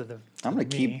help to the. I'm going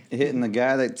to me. keep hitting the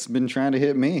guy that's been trying to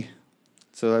hit me.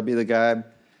 So that'd be the guy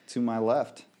to my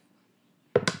left.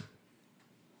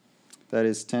 That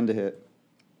is 10 to hit.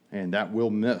 And that will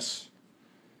miss.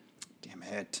 Damn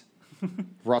it.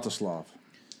 Vratislav. All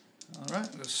right,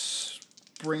 let's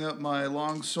bring up my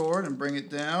long sword and bring it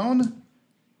down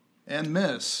and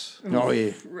miss. Oh,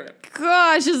 yeah.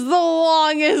 Gosh, it's the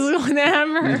longest one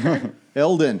ever.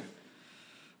 Eldon.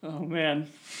 Oh, man.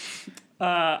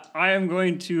 I am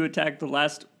going to attack the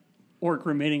last orc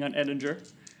remaining on Edinger.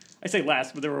 I say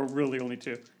last, but there were really only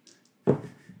 2.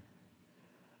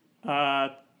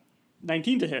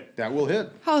 19 to hit. That will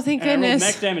hit. Oh, thank And I rolled goodness.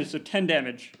 max damage, so 10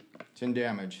 damage. 10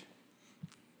 damage.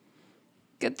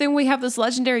 Good thing we have this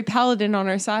legendary paladin on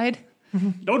our side.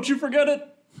 Don't you forget it.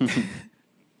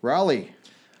 Raleigh.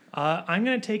 I'm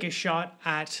going to take a shot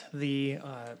at the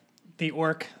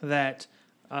orc that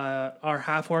our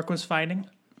half orc was fighting.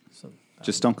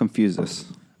 Just don't confuse us.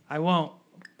 I won't,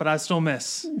 but I still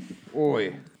miss.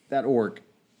 Oi. That orc,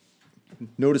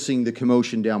 noticing the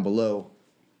commotion down below,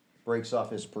 breaks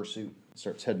off his pursuit,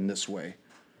 starts heading this way.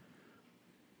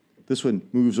 This one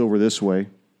moves over this way.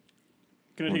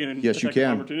 Can I take an Yes, you attack of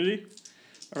can. opportunity?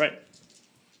 All right.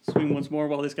 Swing once more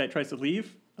while this guy tries to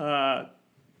leave.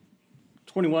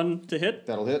 21 to hit,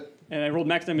 That'll hit. and I rolled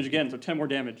max damage again, so 10 more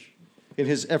damage. In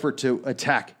his effort to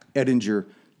attack Edinger,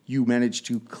 you manage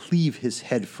to cleave his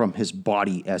head from his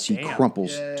body as he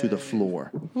crumples to the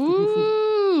floor.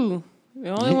 Ooh, the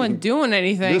only one doing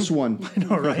anything. This one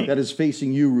that is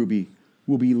facing you, Ruby,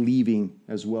 will be leaving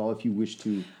as well if you wish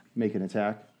to make an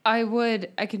attack. I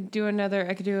could do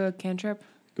a cantrip.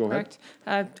 Go ahead.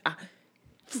 Correct?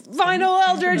 Final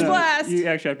Eldritch No, Blast. you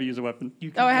actually have to use a weapon.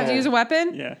 You Oh, I have to use a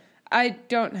weapon? Yeah. I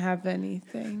don't have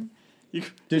anything.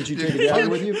 Didn't you take a dagger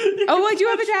with you? Oh, I do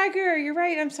have a dagger. You're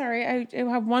right. I'm sorry. I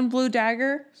have one blue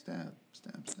dagger. Stab.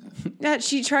 That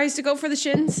she tries to go for the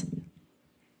shins.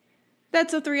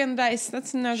 That's a 3 on the dice.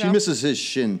 That's a no She go. misses his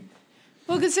shin.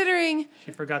 Well, considering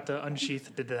She forgot to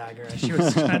unsheath the dagger as she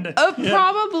was trying to.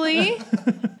 probably.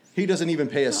 He doesn't even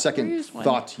pay a second here's one.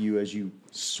 thought to you as you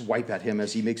swipe at him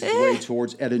as he makes his way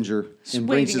towards Edinger and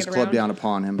brings waving his it club around. down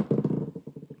upon him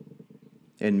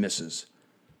and misses.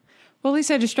 Well, at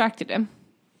least I distracted him.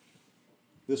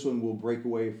 This one will break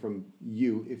away from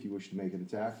you if you wish to make an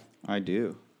attack. I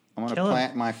do. I'm going to Kill him.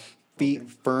 plant my feet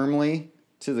firmly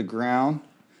to the ground,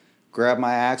 grab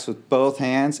my axe with both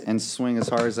hands, and swing as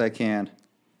hard as I can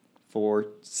for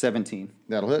 17.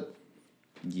 That'll hit.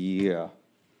 Yeah.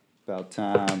 About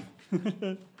time.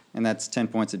 And that's 10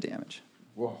 points of damage.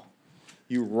 Whoa.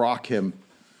 You rock him.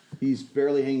 He's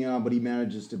barely hanging on, but he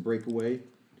manages to break away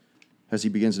as he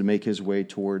begins to make his way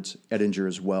towards Edinger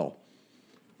as well.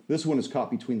 This one is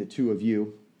caught between the two of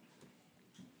you.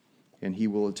 And he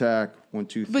will attack 1,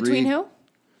 2, 3. Between who?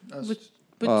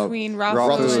 Between Rafu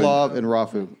Vratislav and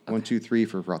Rafu. 1, 2, 3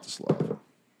 for Vratislav.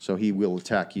 So he will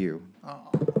attack you.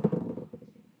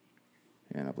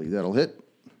 And I believe that'll hit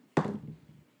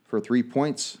for 3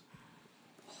 points.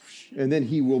 And then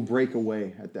he will break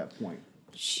away at that point.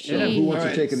 Who wants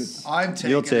to take it? I'm taking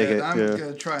You'll take it, I'm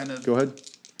yeah. trying to Go ahead.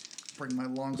 bring my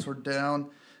longsword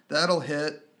down. That'll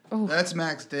hit. Oh. That's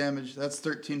max damage. That's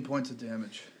 13 points of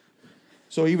damage.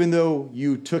 So even though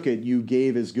you took it, you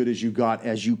gave as good as you got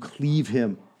as you cleave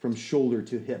him from shoulder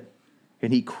to hip.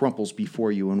 And he crumples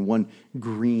before you in one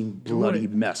green, bloody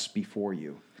mess before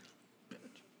you.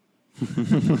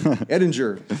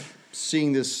 Edinger,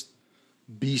 seeing this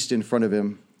beast in front of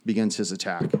him, begins his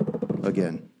attack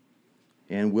again.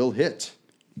 And will hit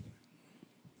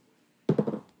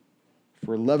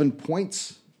for 11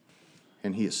 points.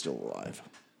 And he is still alive.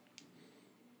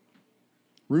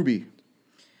 Ruby.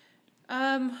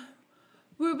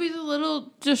 Ruby's a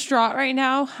little distraught right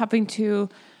now, having to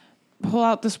pull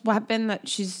out this weapon that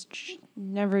she's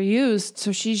never used.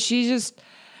 So she's just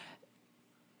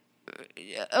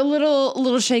a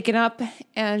little shaken up,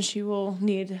 and she will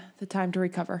need the time to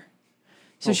recover.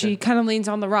 So she kind of leans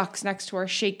on the rocks next to her,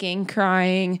 shaking,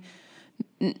 crying,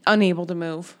 unable to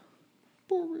move.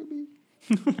 Poor Ruby.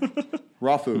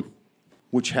 Rafu,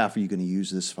 which half are you going to use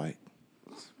this fight?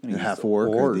 The half orc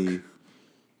or the...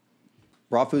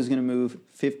 Rafu's going to move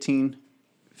 15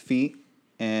 feet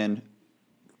and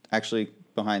actually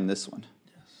behind this one.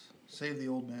 Save the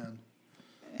old man.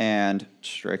 And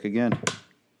strike again.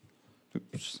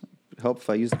 Oops. Help if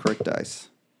I use the correct dice.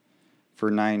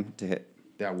 For 9 to hit.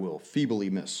 That will feebly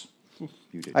miss.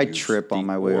 You did I use trip on the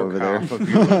my way orc over there. half of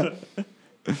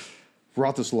you.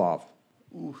 Vratislav.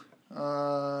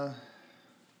 I'm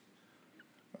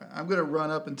going to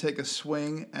run up and take a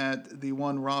swing at the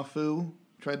one Rafu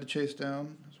tried to chase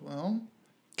down as well.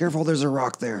 Careful, there's a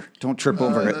rock there. Don't trip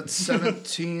over it. That's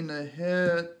 17 to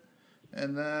hit,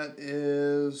 and that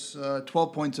is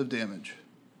 12 points of damage.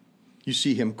 You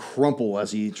see him crumple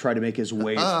as he tried to make his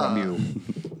way from you.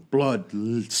 Blood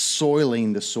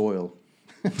soiling the soil.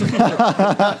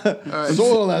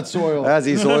 Soil that soil. As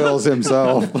he soils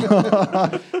himself.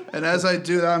 And as I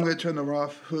do that, I'm going to turn to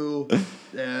Rafu,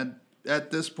 and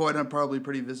at this point, I'm probably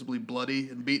pretty visibly bloody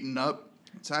and beaten up.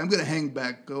 So I'm going to hang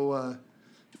back. Go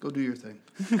do your thing.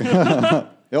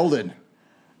 Eldon.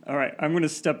 All right, I'm going to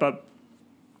step up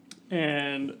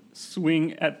and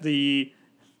swing at the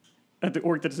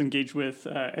orc that is engaged with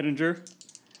Edinger.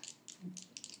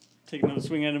 Take another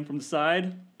swing at him from the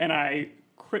side, and I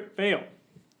crit fail.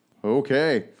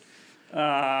 Okay.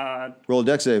 Roll a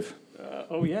dex save.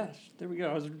 Oh yeah, there we go.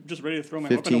 I was just ready to throw my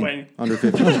weapon 15. away. Under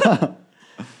 15.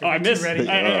 Oh, I missed. ready.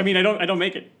 I mean, I don't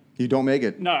make it. You don't make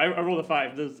it. No, I rolled a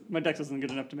 5. My dex isn't good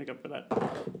enough to make up for that.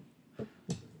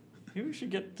 Maybe we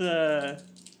should get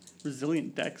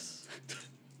resilient dex.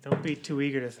 Don't be too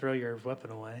eager to throw your weapon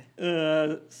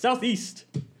away. Southeast.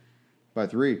 By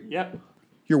 3. Yep.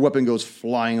 Your weapon goes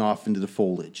flying off into the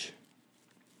foliage.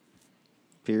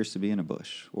 Appears to be in a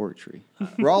bush or a tree.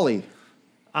 Raleigh.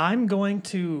 I'm going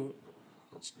to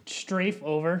strafe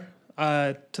over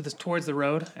towards the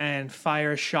road and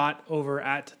fire a shot over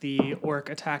at the orc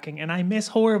attacking, and I miss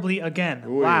horribly again.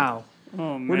 Ooh. Wow.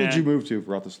 Oh man. Where did you move to,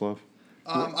 Vratislav?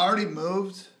 I already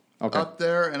moved Okay. up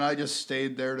there, and I just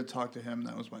stayed there to talk to him.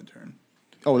 That was my turn.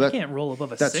 Oh, I can't roll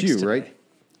above a that's 6 you, today. right?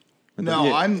 No,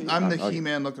 Yeah. I'm the okay.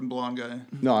 He-Man looking blonde guy.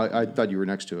 No, I thought you were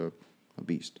next to a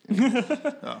beast.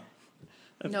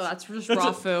 No, that's just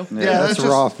Rafu. Yeah, that's just-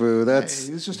 Rafu. Hey, That's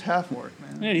he's just half orc,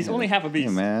 man. Man, he's only half a beast.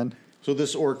 yeah, man. So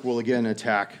this orc will again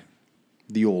attack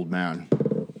the old man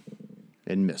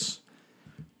and miss.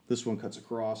 This one cuts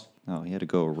across. Oh, he had to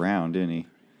go around, didn't he?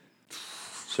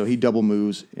 So he double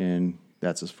moves, and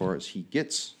that's as far as he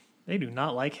gets. They do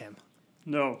not like him.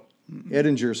 No.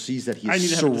 Edinger sees that he I need is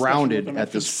to have a discussion surrounded with him at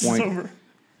after this is point over.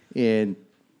 and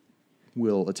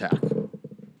will attack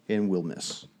and will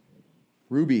miss.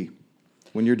 Ruby,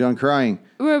 when you're done crying,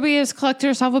 Ruby has collected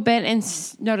herself a bit and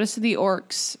noticed the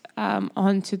orcs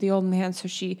onto the old man, so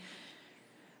she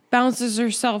bounces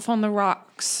herself on the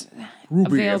rocks.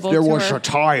 Ruby, if available there to was her. a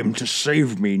time to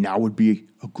save me, now would be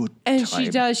a good And time. she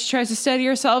does. She tries to steady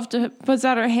herself, puts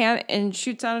out her hand, and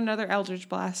shoots out another Eldritch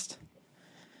Blast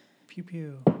Pew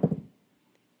pew.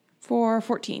 for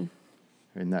 14.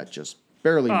 And that just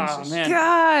barely Oh, misses. man.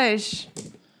 Gosh.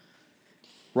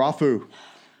 Rafu,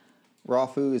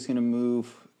 Rafu is going to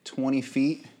move 20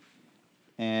 feet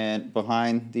and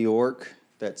behind the orc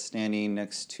that's standing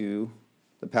next to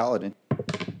the paladin.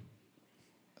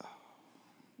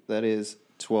 That is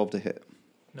 12 to hit.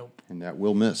 Nope. and that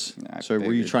will miss. I So were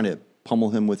you figured. trying to pummel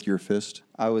him with your fist,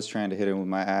 I was trying to hit him with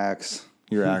my axe.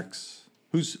 your axe?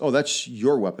 Who's? Oh, that's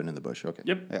your weapon in the bush. Okay.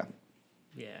 Yep. Yeah,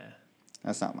 Yeah.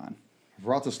 that's not mine.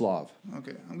 Vratislav.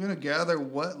 Okay, I'm gonna gather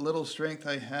what little strength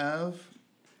I have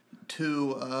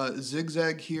to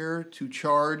zigzag here to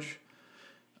charge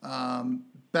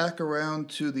back around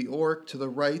to the orc to the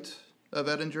right of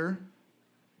Edinger.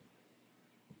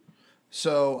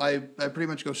 So I pretty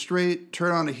much go straight,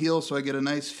 turn on a heel, so I get a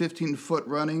nice 15-foot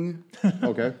running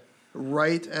Okay.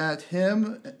 right at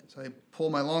him. So I pull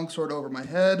my longsword over my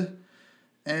head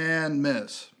and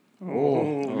miss.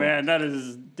 Oh, man, that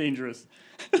is dangerous.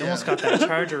 You almost got that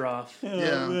charger off. Oh,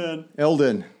 Yeah. man.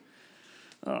 Eldon.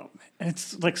 Oh, man.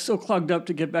 It's like so clogged up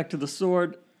to get back to the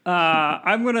sword.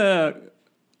 I'm going to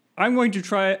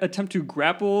attempt to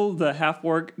grapple the half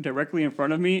orc directly in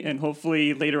front of me, and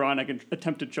hopefully later on I can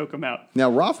attempt to choke him out. Now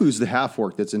Rafu's the half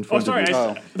orc that's in Oh, front sorry.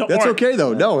 of you. The That's orc. okay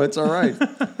though. No, it's all right.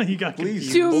 You got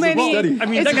Please. confused. Too Hold it many. steady. I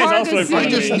mean, It's that guy's hard also to in front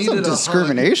of see. I just me. needed a hug.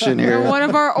 Discrimination Or here. one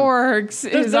of our orcs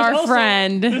is our also,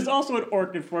 friend. There's also an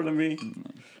orc in front of me.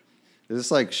 Is this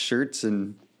like shirts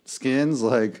and skins?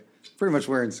 Like, pretty much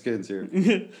wearing skins here.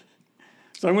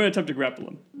 So I'm going to attempt to grapple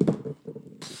him.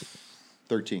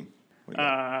 13. What do you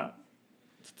got?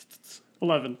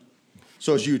 11.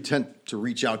 So as you attempt to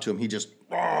reach out to him, he just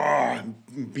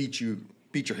beat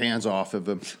your hands off of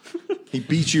him. He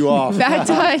beats you off. Bad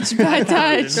touch. Bad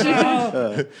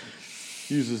touch.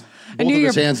 Uses I both knew of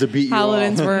his your hands to beat you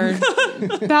paladins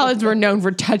off. paladins were known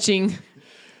for touching.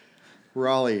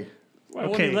 Raleigh. Why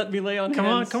won't Okay. he let me lay on Come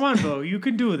on, hands? come on, Bo. You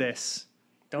can do this.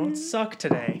 Don't suck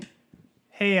today.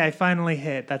 Hey, I finally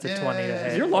hit. That's a 20 to Yay. Is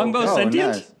hit. your longbow Oh,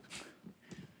 sentient? nice.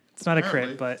 It's not a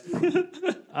crit, but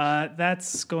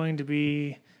that's going to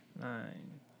be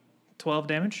 12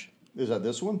 damage. Is that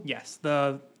this one? Yes,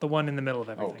 the one in the middle of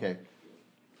everything. Okay.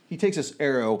 He takes this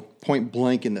arrow point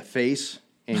blank in the face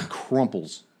and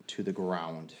crumples to the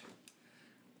ground.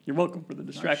 You're welcome for the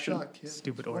Nice distraction. shot, kid.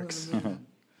 Stupid What orcs. a minute.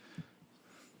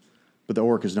 But the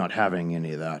orc is not having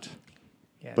any of that.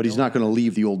 Yeah, But he's don't- not going to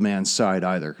leave the old man's side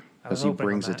either I was as he hoping on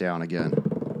brings it that. down again.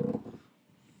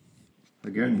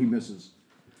 Again, he misses.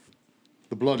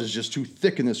 The blood is just too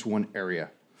thick in this one area.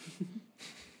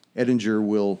 Edinger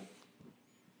will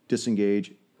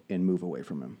disengage and move away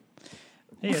from him.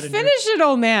 Hey, Edinger. Finish it,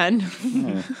 old man.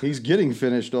 He's getting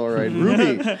finished, all right.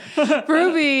 Ruby.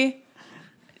 Ruby,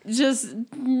 just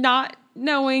not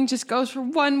knowing, just goes for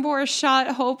one more shot,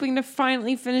 hoping to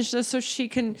finally finish this so she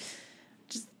can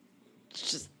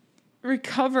just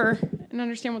recover and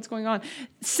understand what's going on.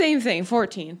 Same thing,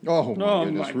 14. Oh, my Oh,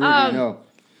 goodness. my- Ruby, no.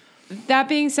 That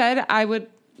being said, I would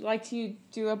like to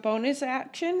do a bonus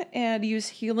action and use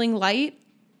Healing Light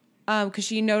because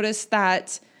she noticed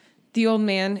that the old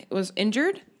man was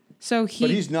injured. So But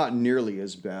he's not nearly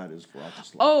as bad as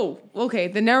Vratislav. Oh, okay.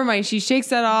 Then never mind. She shakes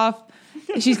that off.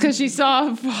 Because she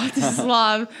saw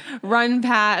Vladislav run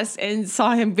past and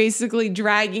saw him basically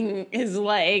dragging his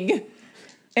leg.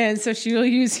 And so she will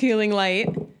use Healing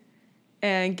Light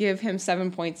and give him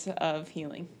 7 points of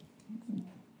healing.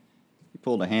 He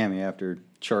pulled a hammy after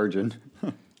charging. I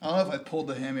don't know if I pulled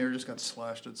the hammy or just got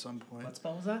slashed at some point. What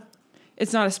spell was that?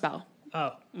 It's not a spell.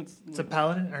 Oh, It's, it's a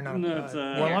paladin or not? No, it's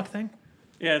a- warlock thing.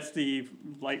 yeah, it's the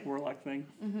light warlock thing.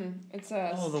 It's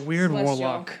a Oh, the weird celestial.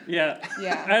 warlock. Yeah.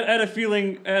 Yeah. I had a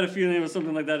feeling it was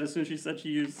something like that as soon as she said she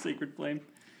used Sacred Flame.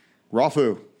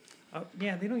 Rafu. Oh,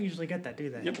 yeah, they don't usually get that, do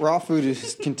they? Yep. Rafu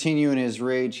is continuing his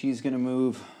rage. He's going to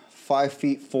move 5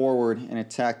 feet forward and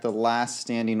attack the last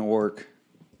standing orc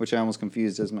which I almost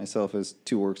confused as myself as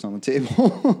 2 orcs on the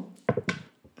table.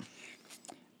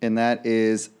 And that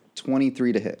is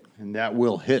 23 to hit. And that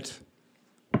will hit.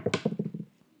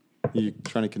 You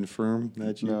trying to confirm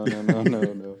that you...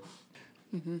 No.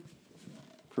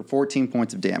 For 14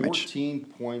 points of damage. 14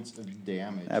 points of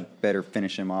damage. That better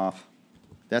finish him off.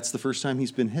 That's the first time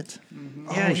he's been hit.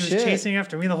 Yeah, he was shit. chasing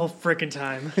after me the whole frickin'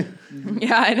 time.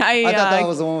 Yeah, and I thought that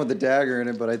was the one with the dagger in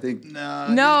it, but I think Nah,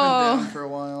 No. he's been down for a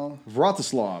while.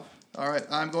 Vratislav, All right,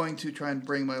 I'm going to try and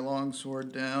bring my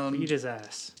longsword down. Beat his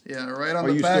ass. Yeah, right on are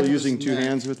the you back still of using his 2 neck.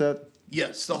 hands with that?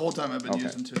 Yes, the whole time I've been Okay.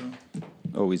 using 2.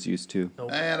 always used to.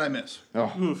 And I miss.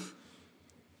 Oh,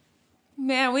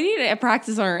 Man, we need to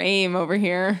practice our aim over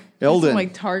here. Eldon. Some,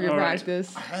 like target All right.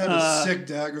 practice. I had a sick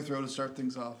dagger throw to start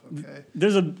things off, okay?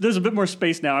 There's a bit more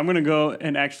space now. I'm gonna go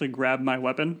and actually grab my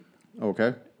weapon.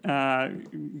 okay.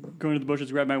 Go into the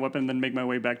bushes, grab my weapon, then make my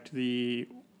way back to the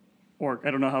orc. I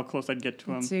don't know how close I'd get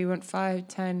to him. So you went 5,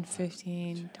 10,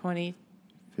 15, 20.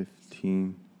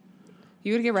 15,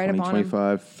 You would get right 20, up on him.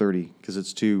 25, 30, because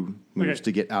it's 2 moves Okay.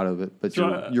 to get out of it, but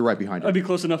So, you're right behind I'd it. be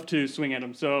close enough to swing at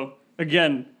him. So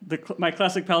again, my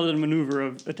classic paladin maneuver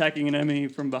of attacking an enemy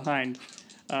from behind.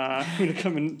 I'm gonna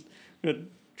come and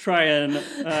try and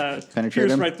Penetrate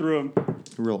pierce him? right through him.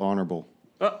 Real honorable.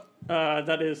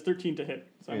 That is 13 to hit.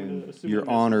 So I'm And gonna assume your it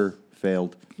misses. honor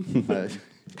failed.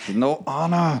 No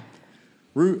honor.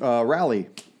 Rally.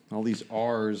 All these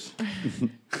R's.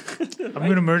 I'm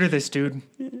gonna murder this dude.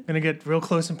 Gonna get real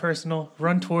close and personal,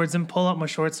 run towards him, pull out my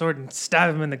short sword, and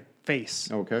stab him in the face.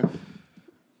 Okay.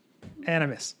 And I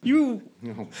miss. You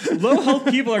low health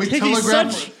people are taking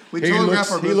such. We He telegraph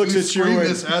looks- our he moves. looks We at you scream and-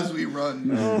 this as we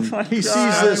run. He sees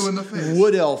Stab this you in the face.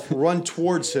 wood elf run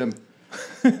towards him,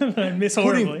 I miss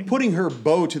horribly. putting her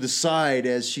bow to the side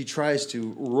as she tries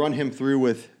to run him through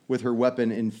with her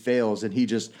weapon and fails, and he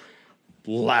just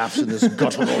laughs in this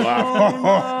guttural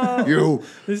laugh. You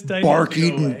This dice needs to go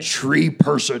bark-eating away. tree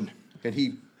person. And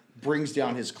he brings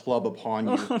down his club upon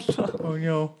you. Oh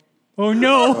no. Oh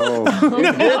no.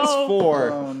 It hits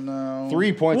for Oh no.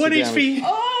 3 points 1 of damage. HP.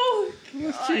 Oh,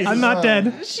 I'm not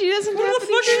dead. she doesn't have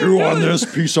any Chew on this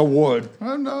piece of wood.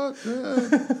 I'm not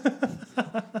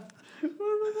dead.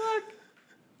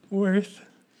 Worth.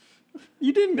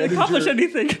 You didn't accomplish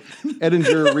anything.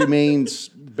 Edinger remains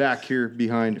back here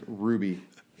behind Ruby.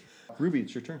 Ruby,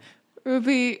 it's your turn.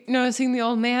 Ruby, noticing the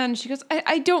old man, she goes,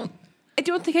 I don't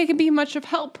think I can be much of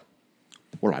help.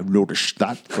 Well, I've noticed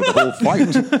that for the whole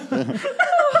fight.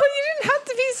 Oh, you didn't have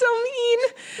to be so mean.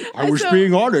 I was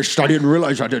being honest. I didn't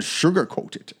realize I did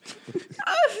sugarcoat it.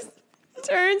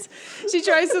 Turns. She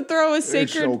tries to throw a It's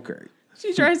sacred. okay.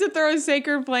 She tries to throw a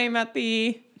sacred flame at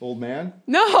the. Old man?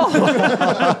 No,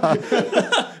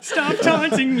 Stop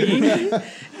taunting me.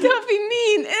 don't be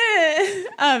mean.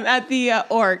 At the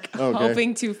orc, Okay.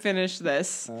 hoping to finish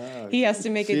this. He has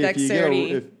to make See a if you get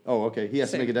dexterity. oh, okay. He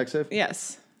has to make a dex save?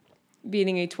 Yes,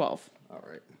 beating a 12. All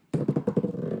right.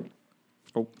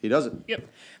 Oh, he does it. Yep.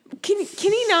 Can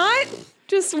he not?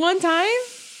 Just one time?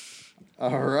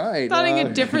 All right. Thought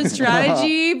a different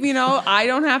strategy. You know, I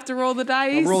don't have to roll the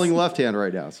dice. I'm rolling left hand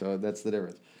right now, so that's the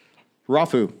difference.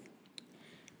 Rafu.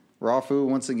 Rafu,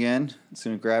 once again, is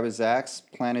going to grab his axe,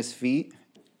 plant his feet,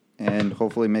 and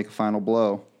hopefully make a final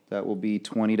blow. That will be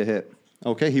 20 to hit.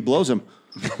 Okay, he blows him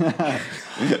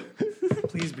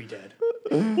Please be dead.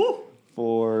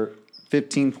 For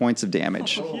 15 points of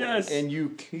damage. Yes. and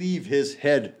you cleave his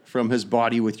head from his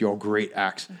body with your great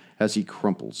axe as he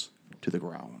crumples to the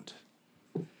ground.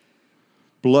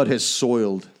 Blood has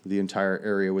soiled the entire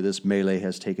area where this melee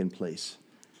has taken place.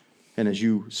 And as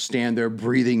you stand there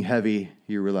breathing heavy,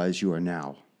 you realize you are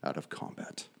now out of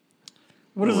combat.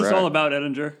 What is this Right. all about,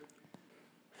 Edinger?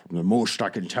 From the most I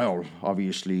can tell,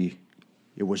 obviously,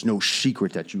 it was no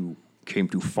secret that you came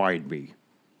to find me.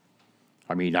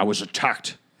 I mean, I was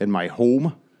attacked in my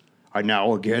home. And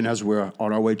now, again, as we're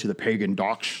on our way to the pagan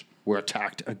docks, we're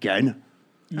attacked again.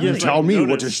 Yes, Tell I me, what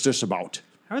noticed. is this about?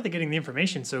 How are they getting the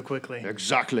information so quickly?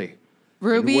 Exactly.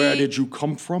 Ruby. And where did you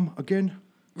come from again?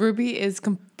 Ruby is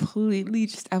completely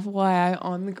just FYI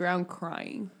on the ground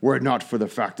crying. Were it not for the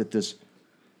fact that this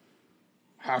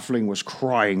halfling was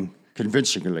crying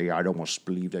convincingly, I'd almost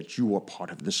believe that you were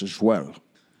part of this as well.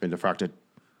 And the fact that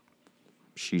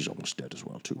she's almost dead as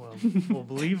well, too. Well,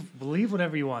 believe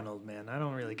whatever you want, old man. I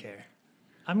don't really care.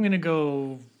 I'm gonna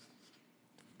go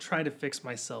try to fix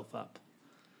myself up.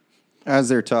 As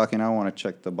they're talking, I want to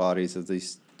check the bodies of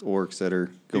these orcs that are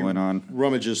going on.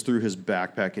 Rummages through his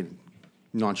backpack and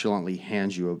nonchalantly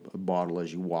hands you a bottle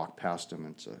as you walk past him.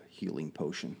 It's a healing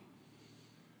potion.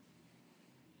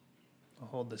 I'll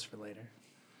hold this for later.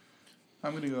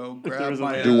 I'm gonna go there grab is a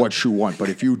my. way. Do what you want, but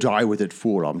if you die with it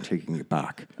full, I'm taking it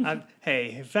back.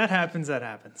 Hey, if that happens, that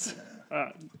happens.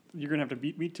 You're gonna have to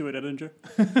beat me to it, Edinger.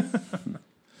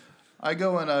 I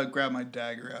go and grab my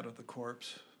dagger out of the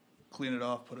corpse, clean it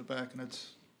off, put it back in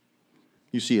its.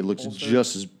 You see, it looks Holster.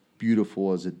 just as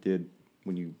beautiful as it did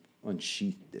when you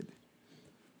unsheathed it.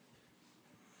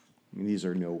 I mean, these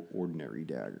are no ordinary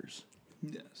daggers.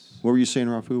 Yes. What were you saying,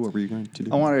 Rafu? What were you going to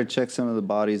do? I wanted to check some of the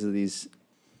bodies of these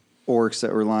orcs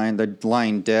that were lying. They're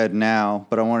lying dead now,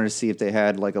 but I wanted to see if they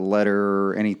had like a letter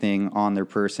or anything on their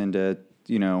person to,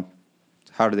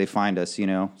 how do they find us?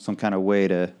 Some kind of way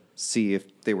to see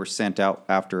if they were sent out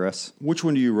after us. Which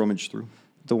one do you rummage through?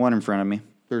 The one in front of me.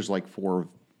 There's like 4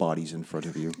 bodies in front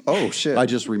of you. Oh shit! I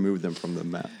just removed them from the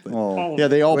map. But Oh. yeah,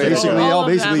 they all Wait. basically, All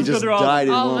of them. just They're all- died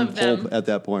in all one of them. pulp at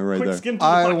that point right Quick there. skim to the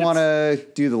I pockets. want to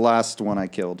do the last one I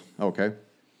killed. Okay.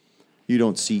 You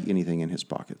don't see anything in his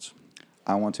pockets.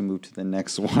 I want to move to the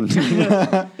next one.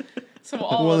 So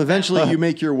all Well, of them. eventually you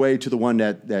make your way to the one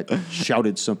that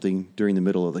shouted something during the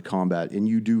middle of the combat, and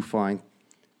you do find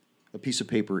a piece of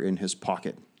paper in his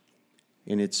pocket.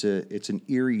 And it's an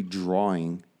eerie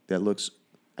drawing that looks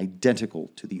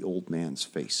identical to the old man's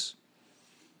face.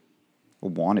 A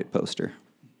wanted poster.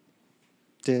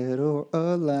 Dead or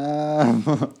alive.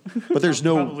 But there's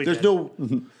Probably dead.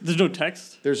 There's no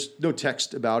text. There's no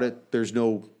text about it. There's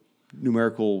no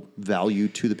numerical value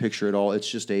to the picture at all. It's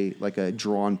just a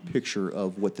drawn picture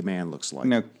of what the man looks like.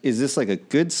 Now, is this like a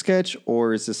good sketch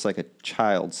or is this like a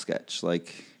child sketch?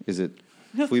 Like, is it?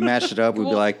 If we matched it up, we'd be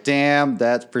Well, like, "Damn,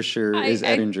 that for sure I- is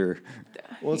I- Edinger."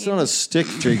 Well, it's not a stick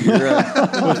figure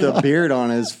with a beard on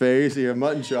his face. He had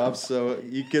mutton chops, so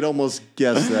you could almost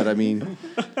guess that. I mean,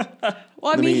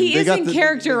 Well, I mean, mean, he they is got in the-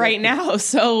 character they got right now,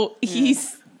 so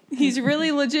he's really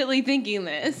legitly thinking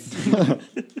this.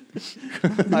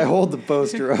 I hold the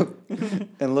poster up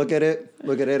and look at it.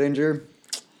 Look at Edinger.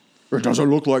 it doesn't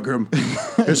look like him.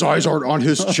 His eyes aren't on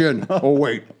his chin. Oh,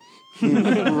 wait.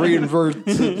 Reinverts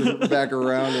it back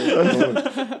around.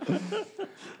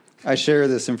 I share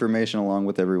this information along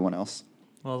with everyone else.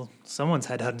 Well, someone's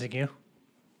headhunting you.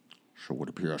 So it would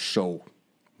appear so. It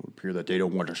would appear that they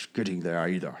don't want us getting there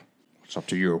either. It's up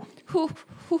to you.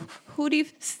 Who do you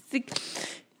think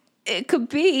it could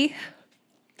be?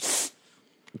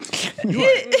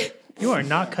 You are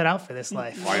not cut out for this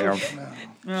life. I am.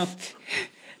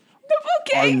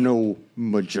 Okay. I'm no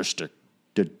majestic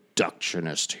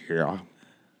deductionist here.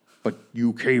 But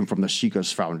you came from the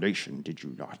Seekers Foundation, did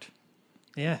you not?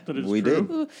 Yeah. That is We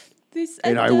true. did.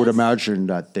 And I would imagine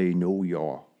that they know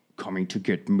you're coming to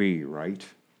get me, right?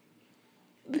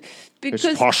 because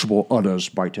It's possible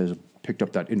others might have picked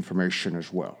up that information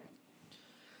as well.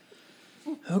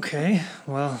 Okay.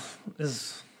 Well,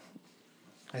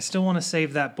 I still want to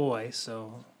save that boy,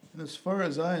 so And as far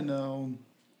as I know,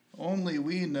 only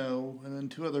we know, and then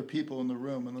 2 other people in the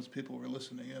room, unless people were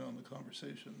listening in on the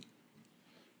conversation.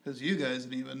 Because you guys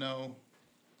didn't even know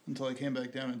until I came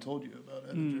back down and told you about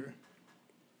Edinger.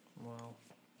 well,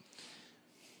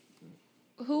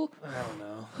 who I don't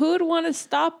know. who'd want to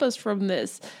stop us from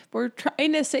this? We're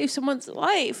trying to save someone's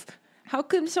life. How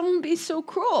could someone be so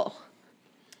cruel?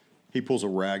 He pulls a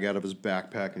rag out of his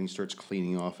backpack and he starts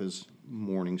cleaning off his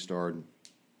Morning Star and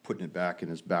putting it back in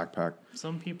his backpack.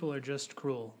 Some people are just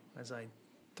cruel. As I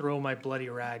throw my bloody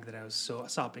rag that I was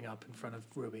sopping up in front of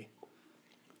Ruby.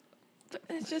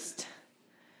 It's just,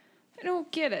 I don't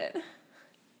get it.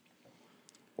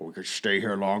 Or we could stay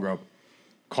here longer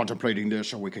contemplating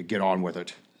this, or we could get on with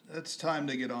it. It's time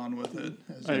to get on with it.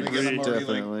 As I I'm agree. already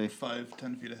Definitely. like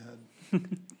 5-10 feet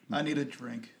ahead. I need a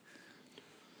drink.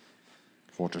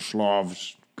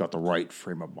 Fortislav's got the right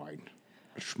frame of mind.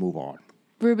 Let's move on.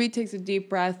 Ruby takes a deep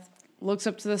breath, looks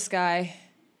up to the sky,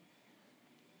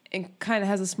 and kind of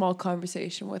has a small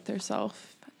conversation with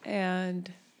herself,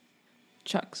 and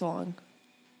chugs along.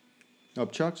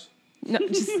 Up, Chucks? No,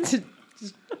 just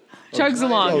chugs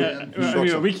along. Yeah,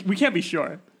 I mean, we can't be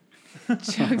sure.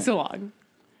 Chugs along.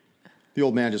 The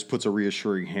old man just puts a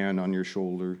reassuring hand on your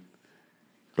shoulder.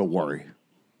 Don't worry.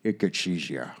 It gets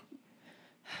easier.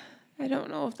 I don't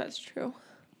know if that's true.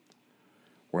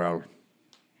 Well,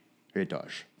 it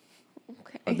does.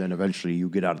 Okay. And then eventually you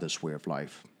get out of this way of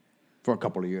life for a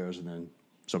couple of years, and then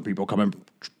some people come and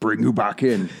bring you back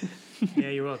in. Yeah,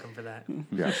 you're welcome for that.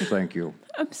 Yes, thank you.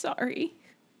 I'm sorry.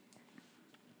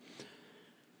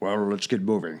 Well, let's get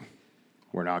moving.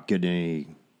 We're not getting any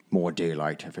more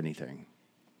daylight, if anything.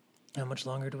 How much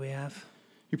longer do we have?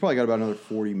 You probably got about another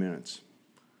 40 minutes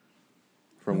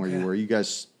from where you Okay. were. You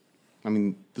guys, I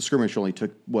mean, the skirmish only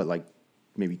took, what, like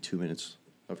maybe 2 minutes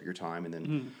of your time, and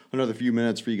then another few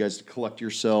minutes for you guys to collect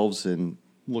yourselves and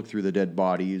look through the dead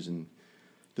bodies and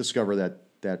discover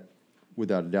that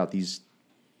without a doubt these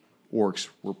orcs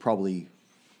were probably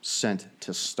sent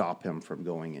to stop him from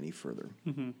going any further.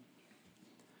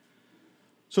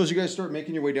 So as you guys start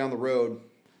making your way down the road,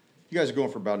 you guys are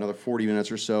going for about another 40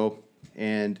 minutes or so,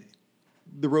 and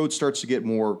the road starts to get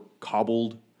more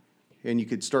cobbled, and you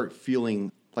could start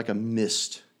feeling like a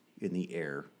mist in the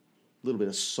air. A little bit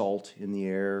of salt in the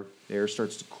air. The air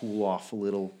starts to cool off a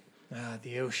little.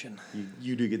 The ocean.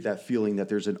 You do get that feeling that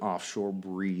there's an offshore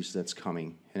breeze that's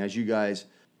coming. And as you guys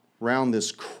round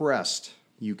this crest,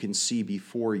 you can see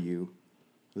before you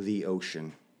the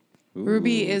ocean.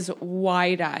 Ruby is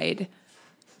wide-eyed,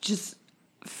 just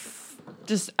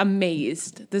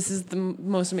amazed. This is the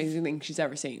most amazing thing she's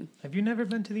ever seen. Have you never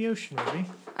been to the ocean, Ruby?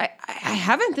 I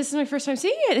haven't. This is my first time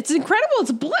seeing it. It's incredible.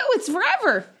 It's blue. It's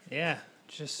forever. Yeah,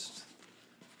 just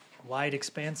wide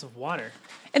expanse of water.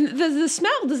 And the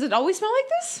smell, does it always smell like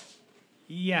this?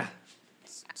 Yeah,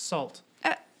 it's salt.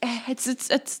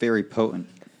 It's Very potent.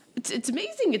 it's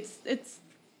amazing. It's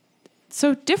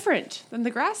so different than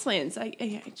the grasslands.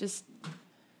 I just,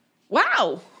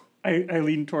 wow. I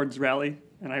lean towards Rally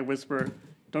and I whisper,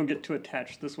 "Don't get too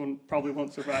attached. This one probably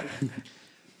won't survive."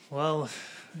 Well,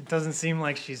 it doesn't seem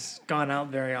like she's gone out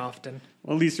very often.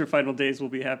 Well, at least your final days will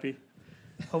be happy.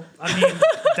 I mean,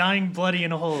 dying bloody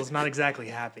in a hole is not exactly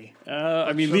happy.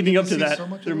 I mean, So leading you up to see that, so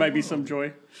much there of might the be world. some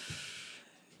joy.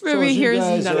 Ruby as you hears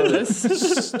guys none are of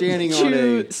this. Standing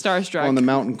Too starstruck. on the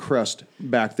mountain crest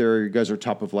back there, you guys are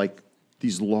top of like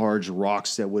these large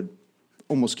rocks that would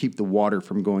almost keep the water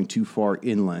from going too far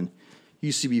inland.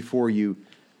 You see before you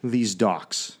these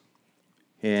docks,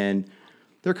 and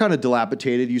they're kind of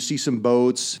dilapidated. You see some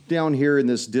boats down here in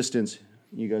this distance.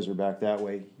 You guys are back that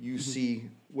way. You see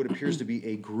what appears to be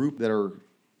a group that are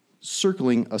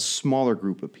circling a smaller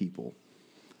group of people.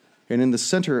 And in the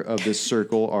center of this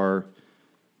circle are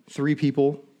 3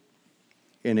 people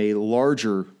and a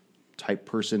larger type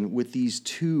person with these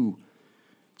 2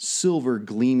 silver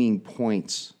gleaming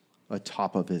points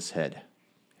atop of his head.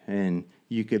 And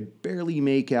you could barely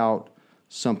make out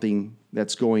something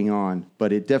that's going on,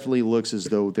 but it definitely looks as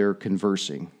though they're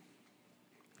conversing.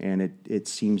 And it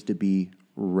seems to be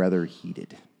rather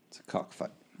heated. It's a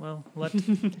cockfight. Well,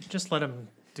 just let them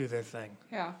do their thing.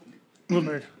 Yeah.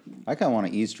 We're- I kind of want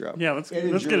to eavesdrop. Yeah, let's get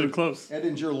it close.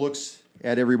 Edinger looks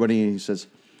at everybody and he says,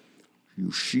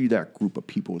 "You see that group of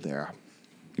people there?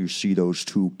 You see those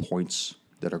 2 points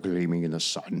that are gleaming in the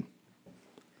sun?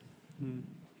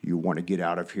 You want to get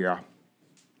out of here?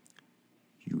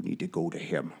 You need to go to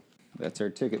him." That's our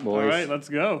ticket, All boys. right, let's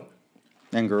go.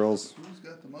 And girls. Who's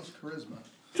got the most charisma?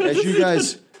 As you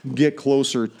guys get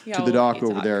closer Yeah, to the we'll dock let you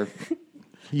over talk. there,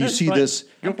 you That's see fine. this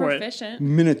Go for it. Proficient.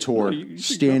 minotaur No, you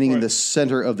should standing go for in the it.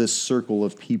 center of this circle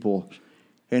of people,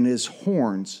 and his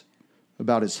horns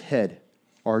about his head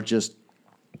are just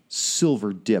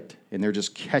silver dipped, and they're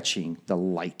just catching the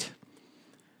light.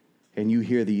 And you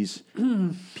hear these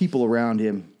people around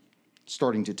him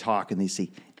starting to talk, and they say,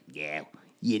 "Yeah,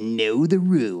 you know the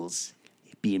rules.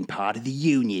 Being part of the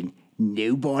union,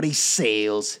 nobody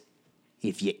sails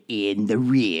if you're in the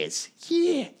rears."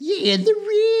 "Yeah, you're in the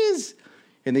rears."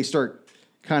 And they start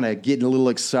kind of getting a little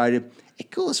excited.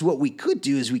 "Of course, what we could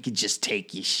do is we could just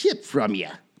take your ship from you."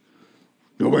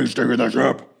 "Nobody's taking the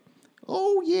ship."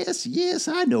 "Oh, yes,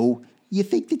 I know. You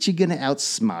think that you're going to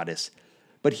outsmart us.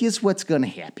 But here's what's going to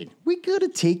happen. We're going to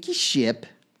take your ship,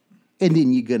 and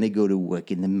then you're going to go to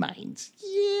work in the mines."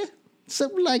 "Yeah,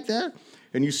 something like that."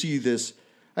 And you see this.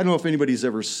 I don't know if anybody's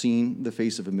ever seen the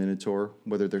face of a minotaur,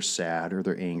 whether they're sad or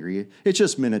they're angry. It's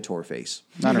just minotaur face.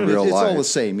 Not in real It's all life. the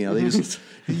same, you know. They just,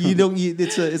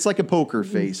 it's like a poker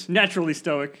face. Naturally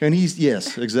stoic. And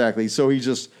yes, exactly. So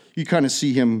you kind of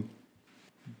see him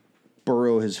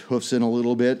burrow his hoofs in a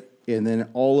little bit, and then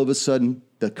all of a sudden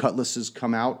the cutlasses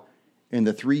come out, and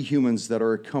the 3 humans that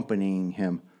are accompanying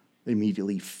him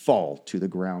immediately fall to the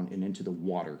ground and into the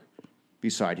water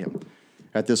beside him.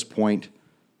 At this point,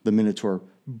 the Minotaur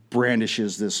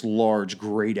brandishes this large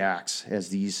great axe as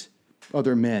these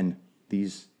other men,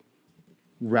 these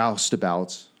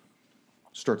roustabouts,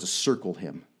 start to circle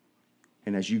him.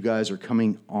 And as you guys are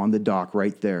coming on the dock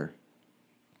right there,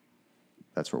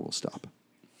 that's where we'll stop.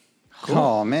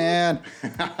 Oh, man.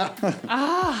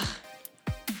 I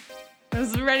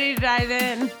was ready to dive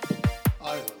in.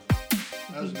 I was.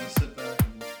 I was going to sit back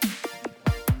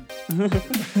and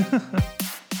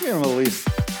Give him at least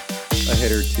a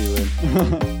hit or 2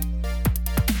 in.